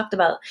he talked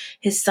about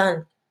his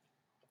son,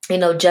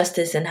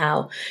 Justice, and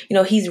how,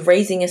 he's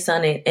raising his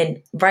son.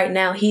 And right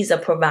now he's a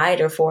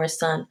provider for his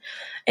son.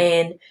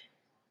 And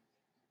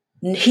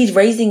he's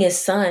raising his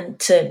son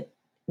to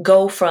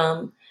go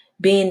from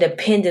being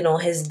dependent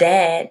on his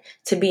dad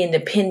to being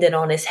dependent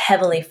on his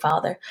heavenly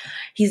Father.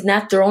 He's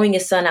not throwing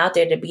his son out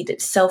there to be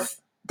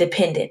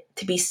self-dependent,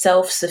 to be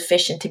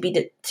self-sufficient,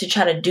 to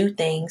try to do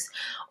things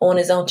on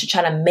his own, to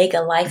try to make a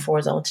life for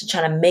his own, to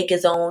try to make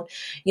his own,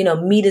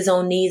 meet his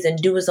own needs and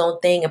do his own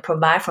thing and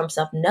provide for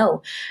himself.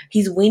 No,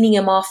 he's weaning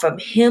him off from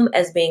him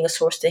as being a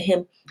source to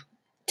him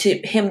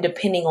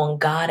depending on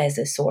God as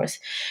a source.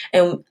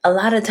 And a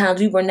lot of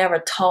times we were never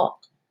taught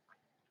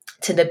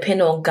to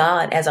depend on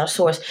God as our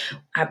source.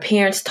 Our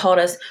parents taught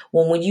us,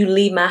 well, when you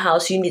leave my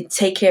house, you need to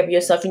take care of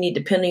yourself. You need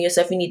to depend on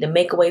yourself. You need to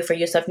make a way for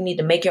yourself. You need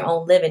to make your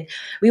own living.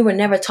 We were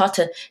never taught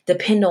to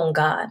depend on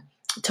God,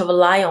 to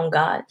rely on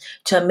God,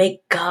 to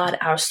make God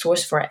our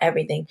source for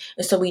everything.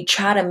 And so we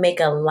try to make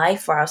a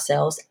life for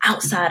ourselves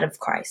outside of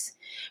Christ.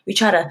 We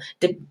try to,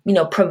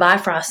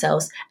 provide for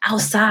ourselves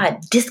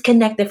outside,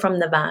 disconnected from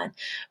the vine.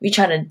 We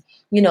try to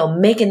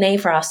make a name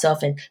for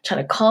ourselves and try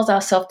to cause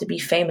ourselves to be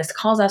famous,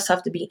 cause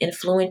ourselves to be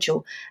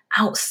influential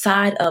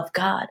outside of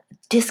God,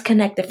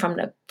 disconnected from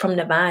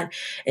the vine.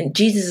 And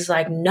Jesus is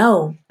like,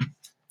 no,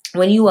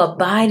 when you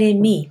abide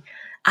in me,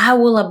 I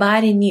will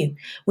abide in you.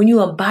 When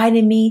you abide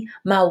in me,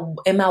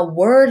 my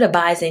word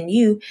abides in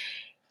you,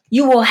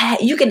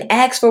 you can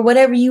ask for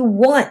whatever you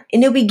want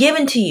and it'll be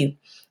given to you.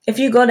 If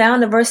you go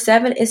down to verse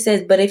 7, it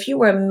says, but if you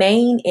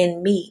remain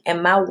in me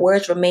and my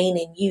words remain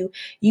in you,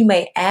 you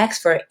may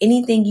ask for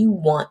anything you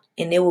want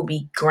and it will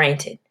be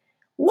granted.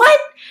 What?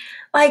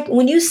 Like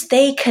when you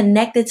stay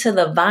connected to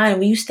the vine,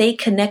 when you stay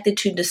connected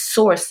to the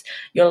source,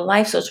 your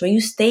life source, when you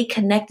stay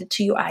connected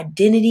to your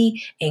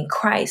identity in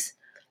Christ,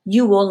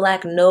 you will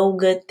lack no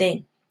good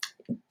thing.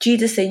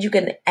 Jesus said you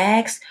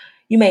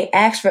may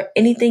ask for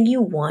anything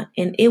you want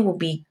and it will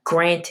be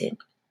granted.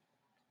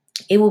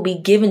 It will be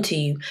given to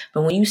you.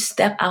 But when you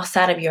step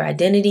outside of your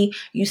identity,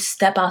 you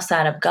step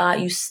outside of God,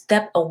 you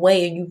step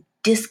away and you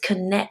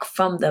disconnect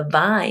from the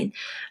vine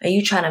and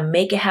you try to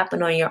make it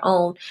happen on your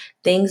own,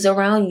 things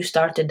around you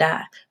start to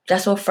die.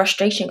 That's where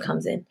frustration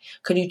comes in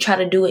because you try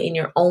to do it in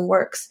your own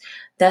works.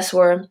 That's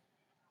where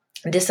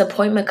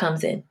disappointment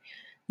comes in.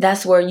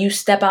 That's where you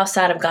step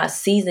outside of God's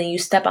season. You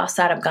step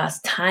outside of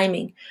God's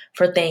timing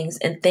for things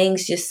and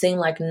things just seem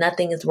like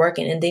nothing is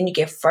working. And then you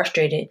get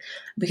frustrated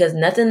because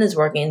nothing is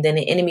working. And then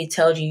the enemy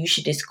tells you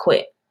should just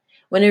quit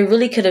when it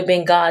really could have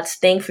been God's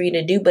thing for you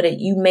to do. But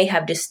you may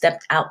have just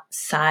stepped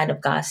outside of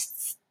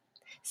God's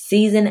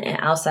season and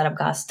outside of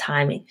God's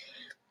timing.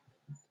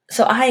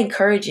 So I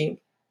encourage you,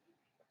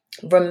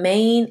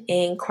 remain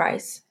in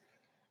Christ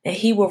and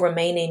he will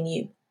remain in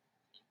you.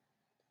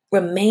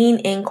 Remain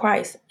in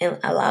Christ and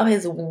allow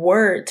his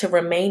word to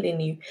remain in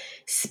you.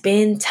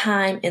 Spend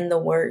time in the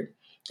word.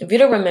 If you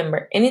don't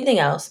remember anything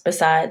else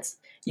besides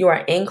you are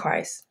in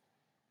Christ,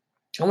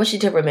 I want you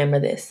to remember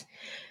this.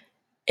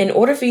 In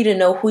order for you to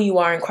know who you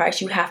are in Christ,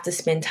 you have to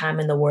spend time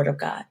in the word of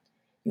God.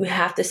 You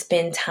have to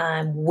spend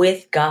time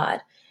with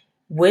God.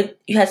 You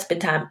have to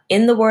spend time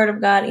in the word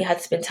of God. You have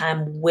to spend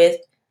time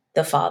with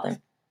the Father.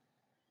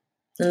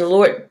 And the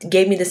Lord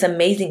gave me this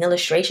amazing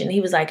illustration.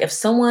 He was like, if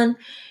someone,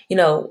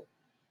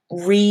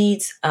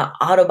 reads an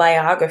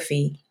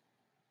autobiography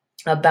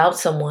about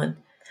someone,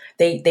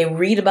 they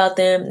read about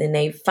them and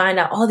they find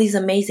out all these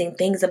amazing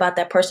things about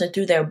that person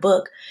through their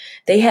book.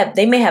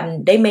 They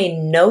may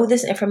know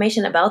this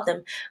information about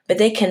them, but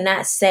they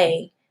cannot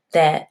say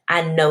that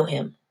I know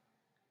him.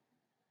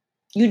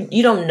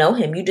 You don't know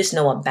him. You just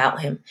know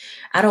about him.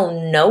 I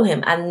don't know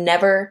him. I've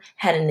never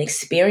had an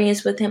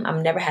experience with him.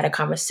 I've never had a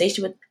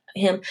conversation with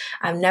him.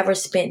 I've never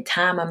spent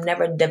time. I've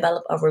never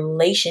developed a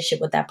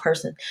relationship with that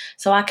person.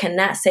 So I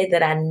cannot say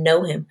that I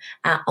know him.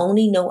 I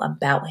only know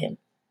about him.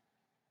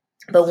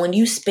 But when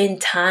you spend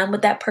time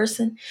with that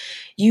person,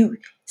 you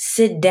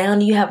sit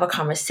down, you have a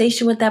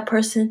conversation with that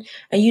person,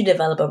 and you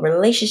develop a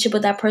relationship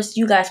with that person.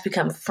 You guys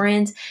become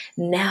friends.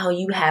 Now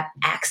you have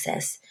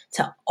access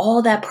to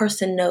all that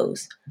person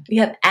knows.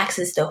 You have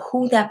access to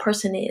who that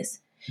person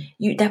is.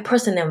 That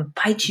person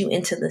invites you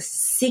into the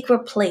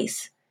secret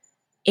place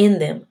in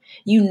them.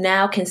 You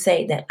now can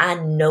say that I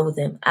know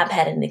them. I've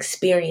had an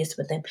experience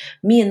with them.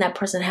 Me and that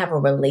person have a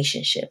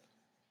relationship,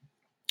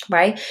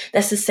 right?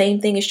 That's the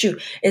same thing is true.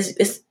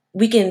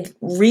 We can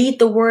read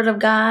the word of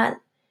God.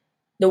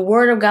 The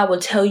word of God will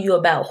tell you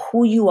about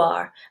who you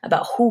are,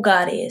 about who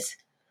God is.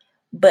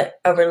 But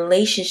a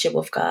relationship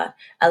with God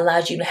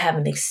allows you to have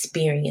an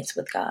experience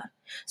with God.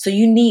 So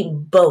you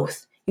need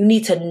both. You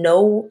need to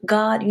know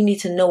God. You need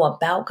to know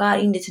about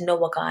God. You need to know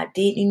what God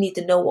did. You need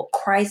to know what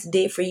Christ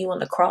did for you on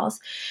the cross.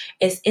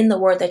 It's in the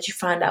word that you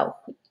find out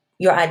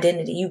your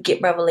identity. You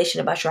get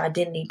revelation about your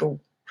identity, but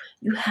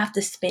you have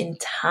to spend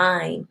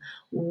time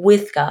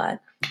with God.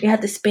 You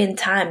have to spend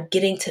time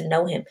getting to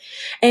know him.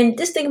 And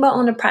just think about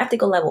on a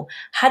practical level,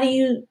 how do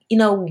you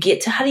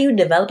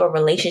develop a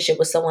relationship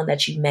with someone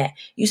that you met?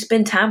 You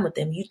spend time with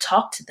them. You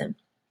talk to them.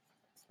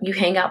 You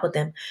hang out with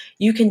them.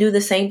 You can do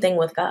the same thing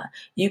with God.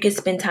 You can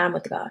spend time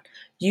with God.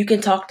 You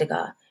can talk to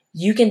God.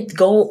 You can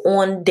go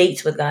on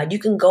dates with God. You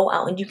can go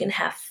out and you can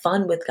have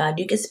fun with God.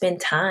 You can spend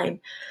time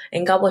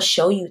and God will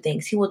show you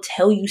things. He will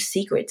tell you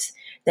secrets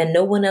that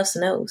no one else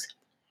knows.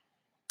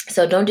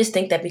 So don't just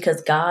think that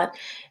because God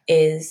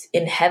is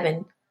in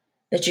heaven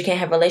that you can't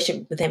have a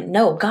relationship with him.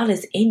 No, God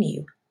is in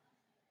you.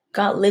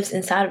 God lives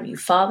inside of you.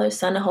 Father,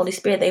 Son, and Holy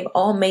Spirit, they've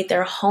all made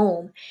their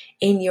home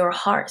in your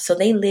heart. So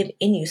they live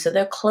in you. So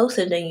they're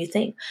closer than you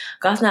think.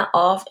 God's not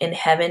off in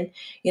heaven,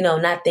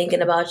 not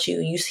thinking about you.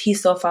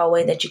 He's so far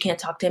away that you can't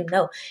talk to him.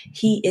 No,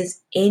 he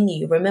is in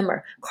you.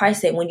 Remember,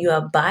 Christ said, when you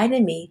abide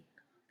in me,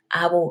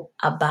 I will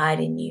abide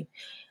in you.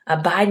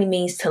 Abiding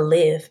means to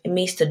live. It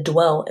means to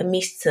dwell. It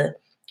means to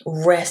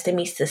rest. It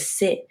means to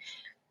sit.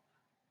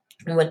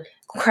 And when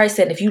Christ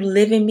said, if you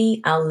live in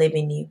me, I'll live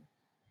in you.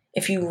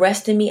 If you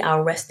rest in me,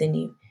 I'll rest in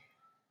you.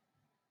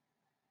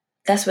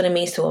 That's what it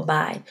means to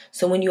abide.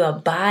 So when you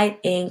abide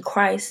in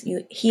Christ,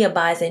 he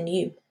abides in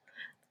you.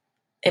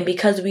 And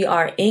because we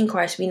are in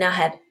Christ, we now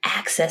have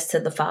access to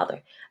the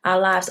Father. Our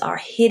lives are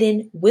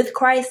hidden with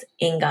Christ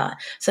in God.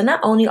 So not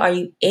only are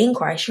you in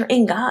Christ, you're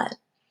in God.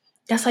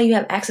 That's how you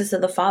have access to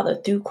the Father,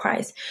 through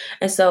Christ.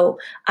 And so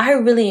I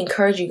really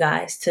encourage you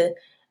guys to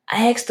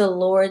ask the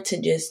Lord to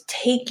just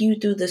take you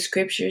through the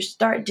scriptures.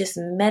 Start just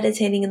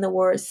meditating in the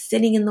Word,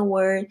 sitting in the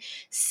Word,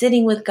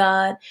 sitting with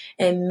God,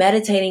 and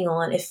meditating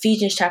on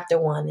Ephesians chapter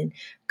 1 and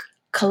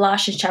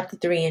Colossians chapter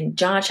 3 and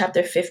John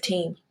chapter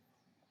 15.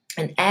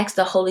 And ask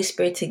the Holy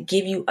Spirit to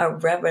give you a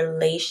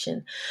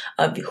revelation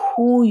of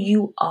who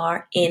you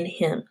are in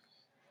Him.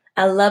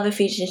 I love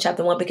Ephesians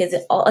chapter 1 because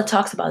all it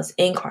talks about is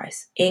in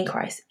Christ, in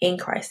Christ, in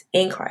Christ,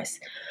 in Christ.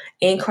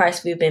 In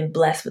Christ, we've been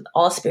blessed with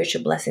all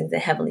spiritual blessings in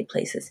heavenly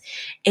places.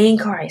 In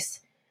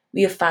Christ,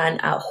 we find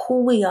out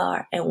who we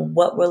are and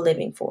what we're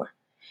living for.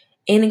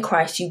 And in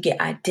Christ, you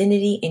get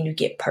identity and you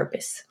get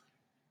purpose.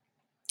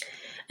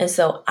 And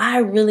so I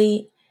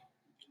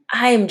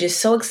am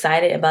just so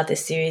excited about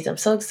this series. I'm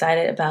so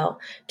excited about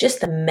just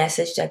the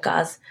message that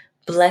God's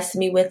blessed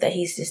me with, that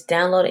He's just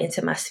downloaded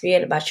into my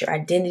spirit about your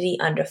identity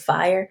under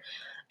fire.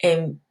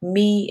 And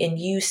me and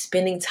you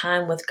spending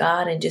time with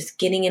God and just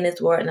getting in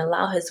His Word and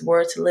allow His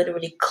Word to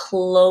literally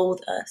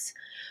clothe us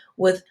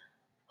with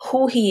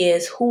who He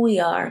is, who we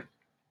are,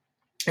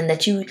 and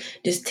that you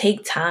just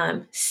take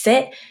time,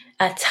 set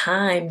a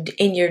time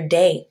in your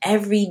day,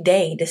 every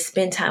day, to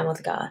spend time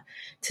with God,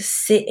 to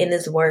sit in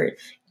His Word.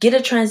 Get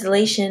a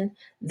translation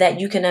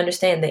that you can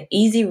understand. The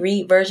easy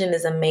read version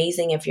is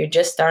amazing if you're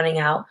just starting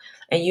out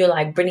and you're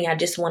like, Brittany, I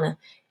just want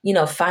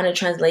to find a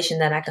translation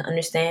that I can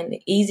understand.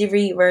 The easy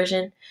read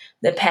version,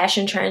 the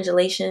Passion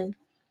Translation,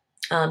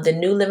 the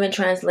New Living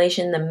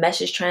Translation, the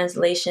Message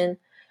Translation,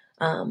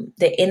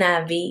 the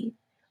NIV.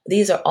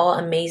 These are all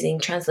amazing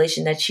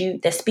translations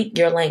that speak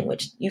your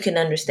language. You can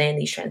understand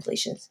these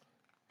translations.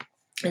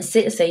 And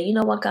sit and say, you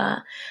know what, God,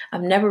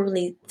 I've never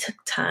really took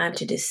time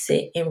to just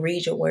sit and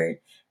read your word.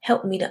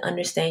 Help me to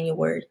understand your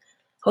word.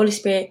 Holy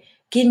Spirit,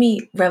 give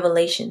me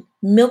revelation.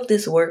 Milk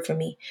this word for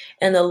me.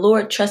 And the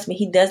Lord, trust me,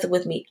 He does it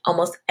with me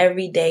almost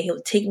every day.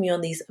 He'll take me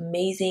on these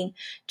amazing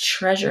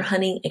treasure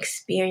hunting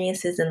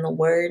experiences in the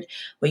word,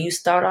 where you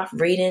start off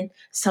reading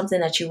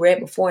something that you read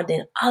before, and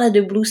then out of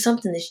the blue,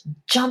 something that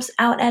jumps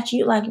out at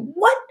you like,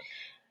 what?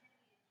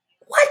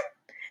 What?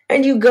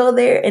 And you go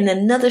there and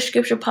another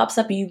scripture pops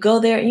up and you go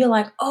there and you're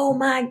like, oh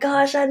my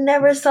gosh, I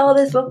never saw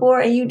this before.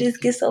 And you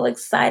just get so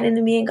excited,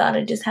 and me and God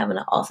are just having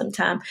an awesome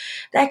time.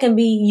 That can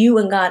be you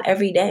and God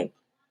every day.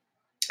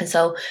 And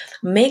so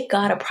make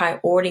God a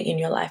priority in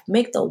your life.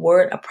 Make the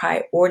word a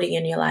priority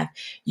in your life.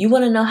 You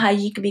want to know how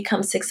you can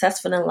become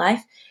successful in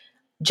life?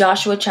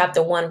 Joshua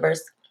chapter 1,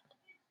 verse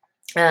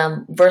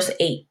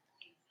 8.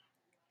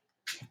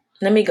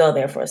 Let me go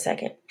there for a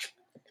second.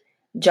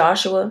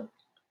 Joshua,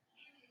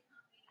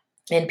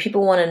 and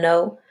people want to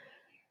know,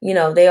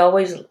 they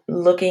always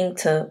looking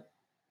to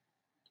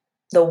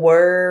the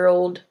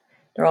world.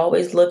 They're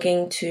always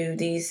looking to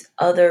these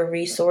other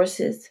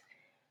resources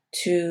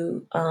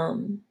to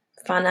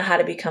find out how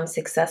to become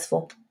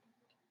successful.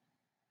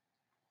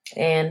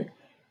 And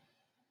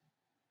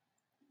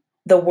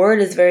the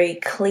word is very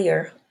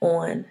clear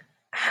on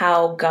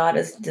how God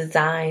is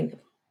designed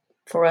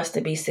for us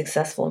to be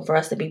successful and for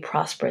us to be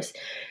prosperous.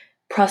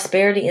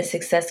 Prosperity and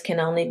success can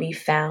only be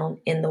found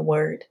in the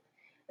word.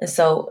 And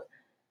so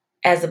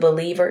as a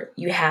believer,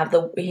 you have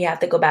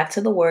to go back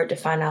to the word to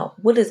find out,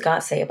 what does God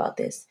say about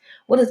this?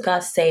 What does God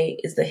say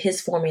is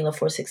His formula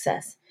for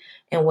success?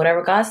 And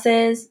whatever God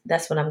says,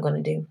 that's what I'm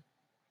going to do.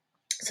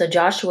 So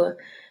Joshua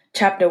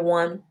chapter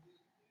 1,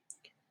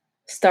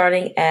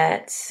 starting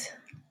at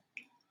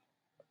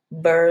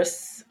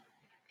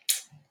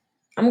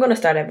I'm going to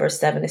start at verse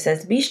 7. It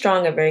says, be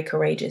strong and very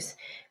courageous.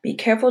 Be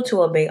careful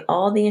to obey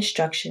all the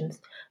instructions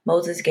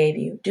Moses gave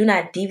you. Do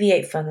not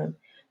deviate from them,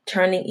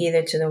 turning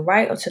either to the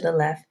right or to the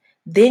left.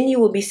 Then you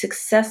will be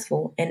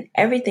successful in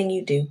everything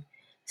you do.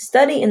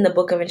 Study in the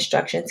book of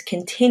instructions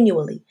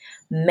continually.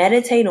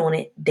 Meditate on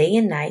it day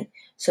and night,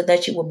 so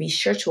that you will be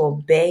sure to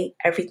obey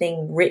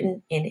everything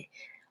written in it.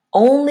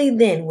 Only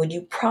then will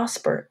you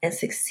prosper and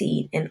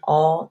succeed in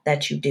all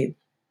that you do.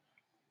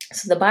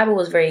 So the Bible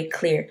was very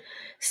clear.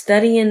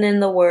 Studying in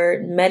the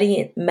word,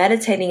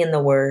 meditating in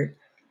the word,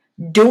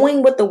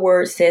 doing what the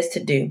word says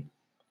to do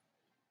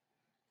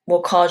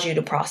will cause you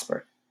to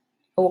prosper.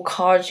 It will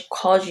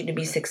cause you to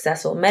be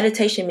successful.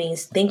 Meditation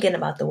means thinking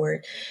about the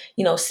word,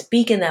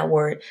 speaking that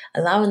word,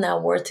 allowing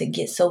that word to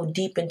get so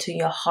deep into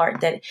your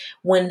heart that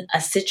when a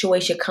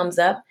situation comes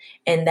up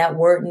and that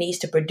word needs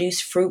to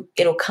produce fruit,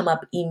 it'll come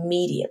up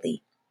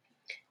immediately.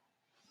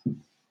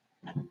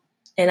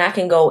 And I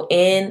can go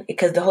in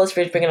because the Holy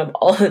Spirit's bringing up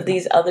all of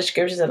these other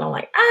scriptures and I'm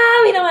like,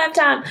 we don't have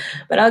time.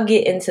 But I'll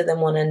get into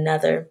them on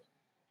another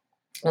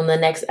on the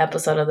next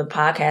episode of the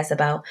podcast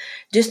about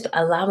just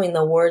allowing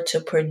the word to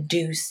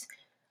produce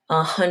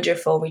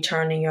 100-fold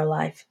return in your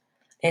life,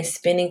 and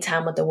spending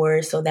time with the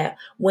word so that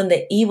when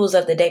the evils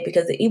of the day,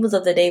 because the evils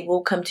of the day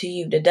will come to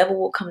you, the devil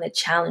will come to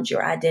challenge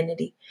your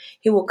identity.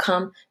 He will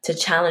come to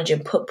challenge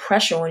and put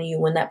pressure on you.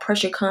 When that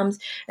pressure comes,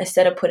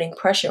 instead of putting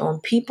pressure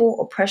on people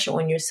or pressure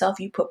on yourself,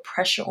 you put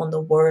pressure on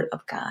the word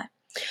of God.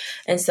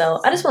 And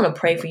so I just want to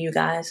pray for you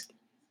guys,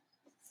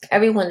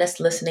 everyone that's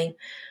listening.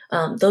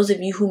 Those of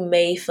you who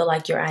may feel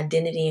like your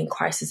identity in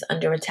Christ is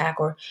under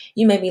attack, or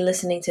you may be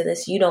listening to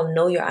this, you don't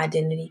know your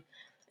identity,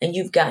 and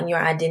you've gotten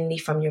your identity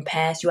from your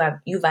past.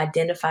 You've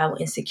identified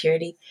with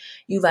insecurity,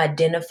 you've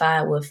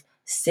identified with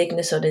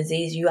sickness or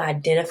disease, you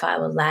identify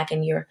with lack,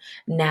 and you're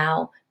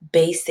now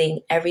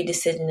basing every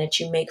decision that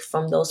you make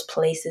from those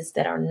places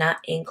that are not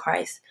in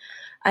Christ.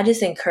 I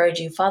just encourage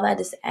you, Father, I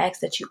just ask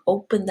that you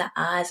open the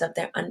eyes of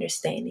their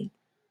understanding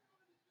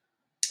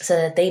so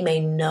that they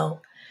may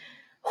know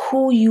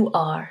who you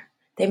are.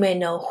 They may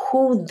know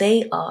who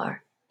they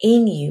are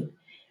in you,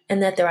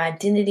 and that their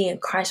identity in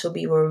Christ will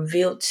be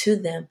revealed to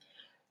them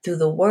through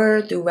the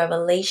word, through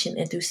revelation,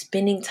 and through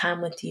spending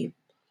time with you.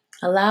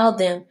 Allow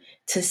them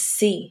to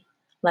see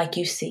like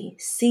you see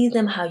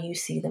them how you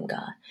see them,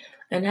 God.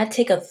 And I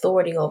take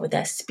authority over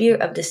that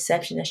spirit of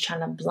deception that's trying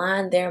to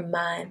blind their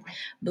mind,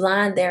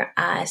 blind their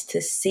eyes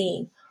to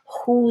seeing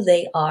who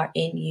they are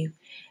in you.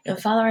 And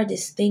Father, I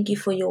just thank you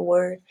for your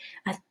word.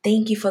 I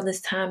thank you for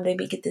this time that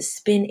we get to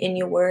spend in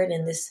your word,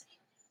 and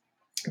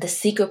the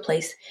secret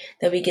place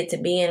that we get to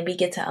be in. We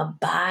get to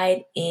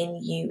abide in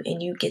you,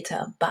 and you get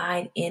to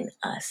abide in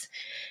us.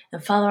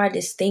 And Father, I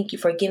just thank you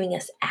for giving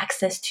us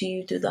access to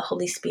you through the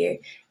Holy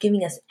Spirit,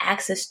 giving us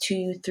access to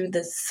you through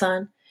the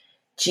Son,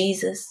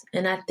 Jesus.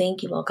 And I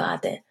thank you, Lord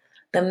God, that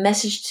the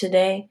message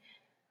today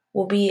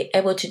will be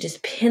able to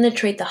just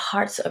penetrate the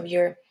hearts of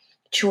your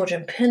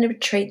children,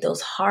 penetrate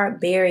those hard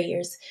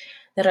barriers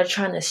that are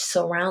trying to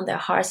surround their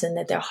hearts, and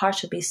that their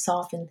hearts will be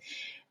softened,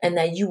 and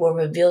that you will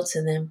reveal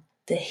to them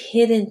the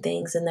hidden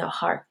things in their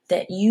heart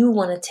that you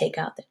want to take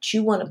out, that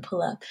you want to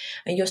pull up,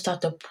 and you'll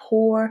start to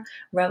pour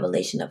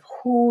revelation of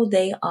who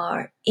they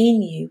are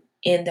in you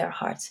in their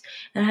hearts.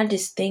 And I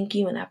just thank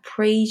you, and I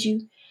praise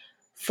you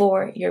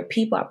for your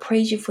people. I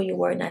praise you for your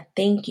word, and I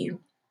thank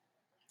you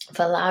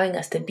for allowing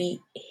us to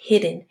be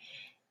hidden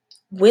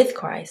with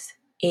Christ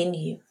in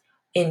you,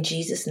 in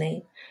Jesus'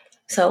 name.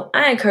 So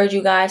I encourage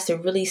you guys to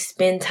really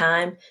spend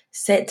time,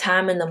 set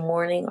time in the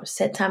morning or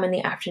set time in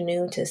the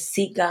afternoon to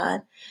seek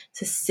God,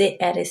 to sit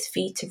at his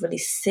feet, to really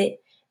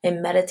sit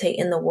and meditate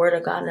in the word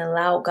of God, and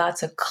allow God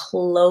to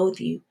clothe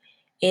you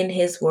in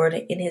his word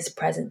and in his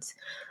presence.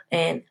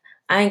 And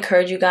I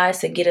encourage you guys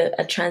to get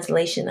a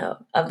translation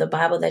of the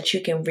Bible that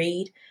you can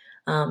read,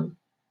 and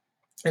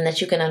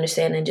that you can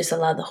understand, and just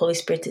allow the Holy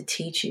Spirit to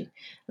teach you.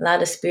 Allow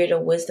the spirit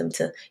of wisdom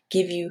to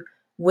give you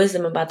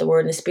wisdom about the word,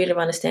 and the spirit of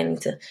understanding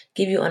to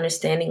give you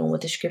understanding on what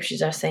the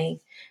scriptures are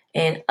saying.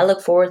 And I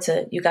look forward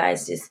to you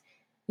guys just,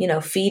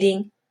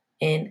 feeding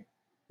and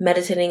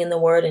meditating in the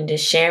word, and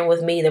just sharing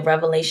with me the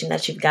revelation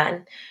that you've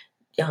gotten.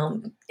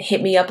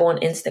 Hit me up on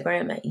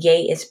Instagram at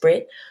Yay It's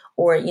Britt,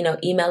 or,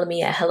 email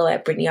me at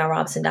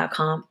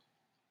hello@brittnyrrobinson.com,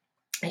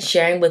 and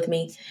sharing with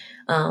me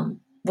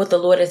what the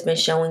Lord has been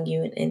showing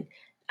you, and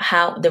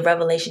how the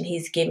revelation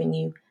he's giving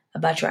you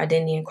about your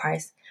identity in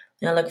Christ.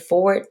 And I look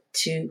forward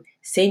to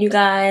seeing you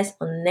guys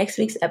on next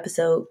week's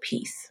episode.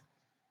 Peace.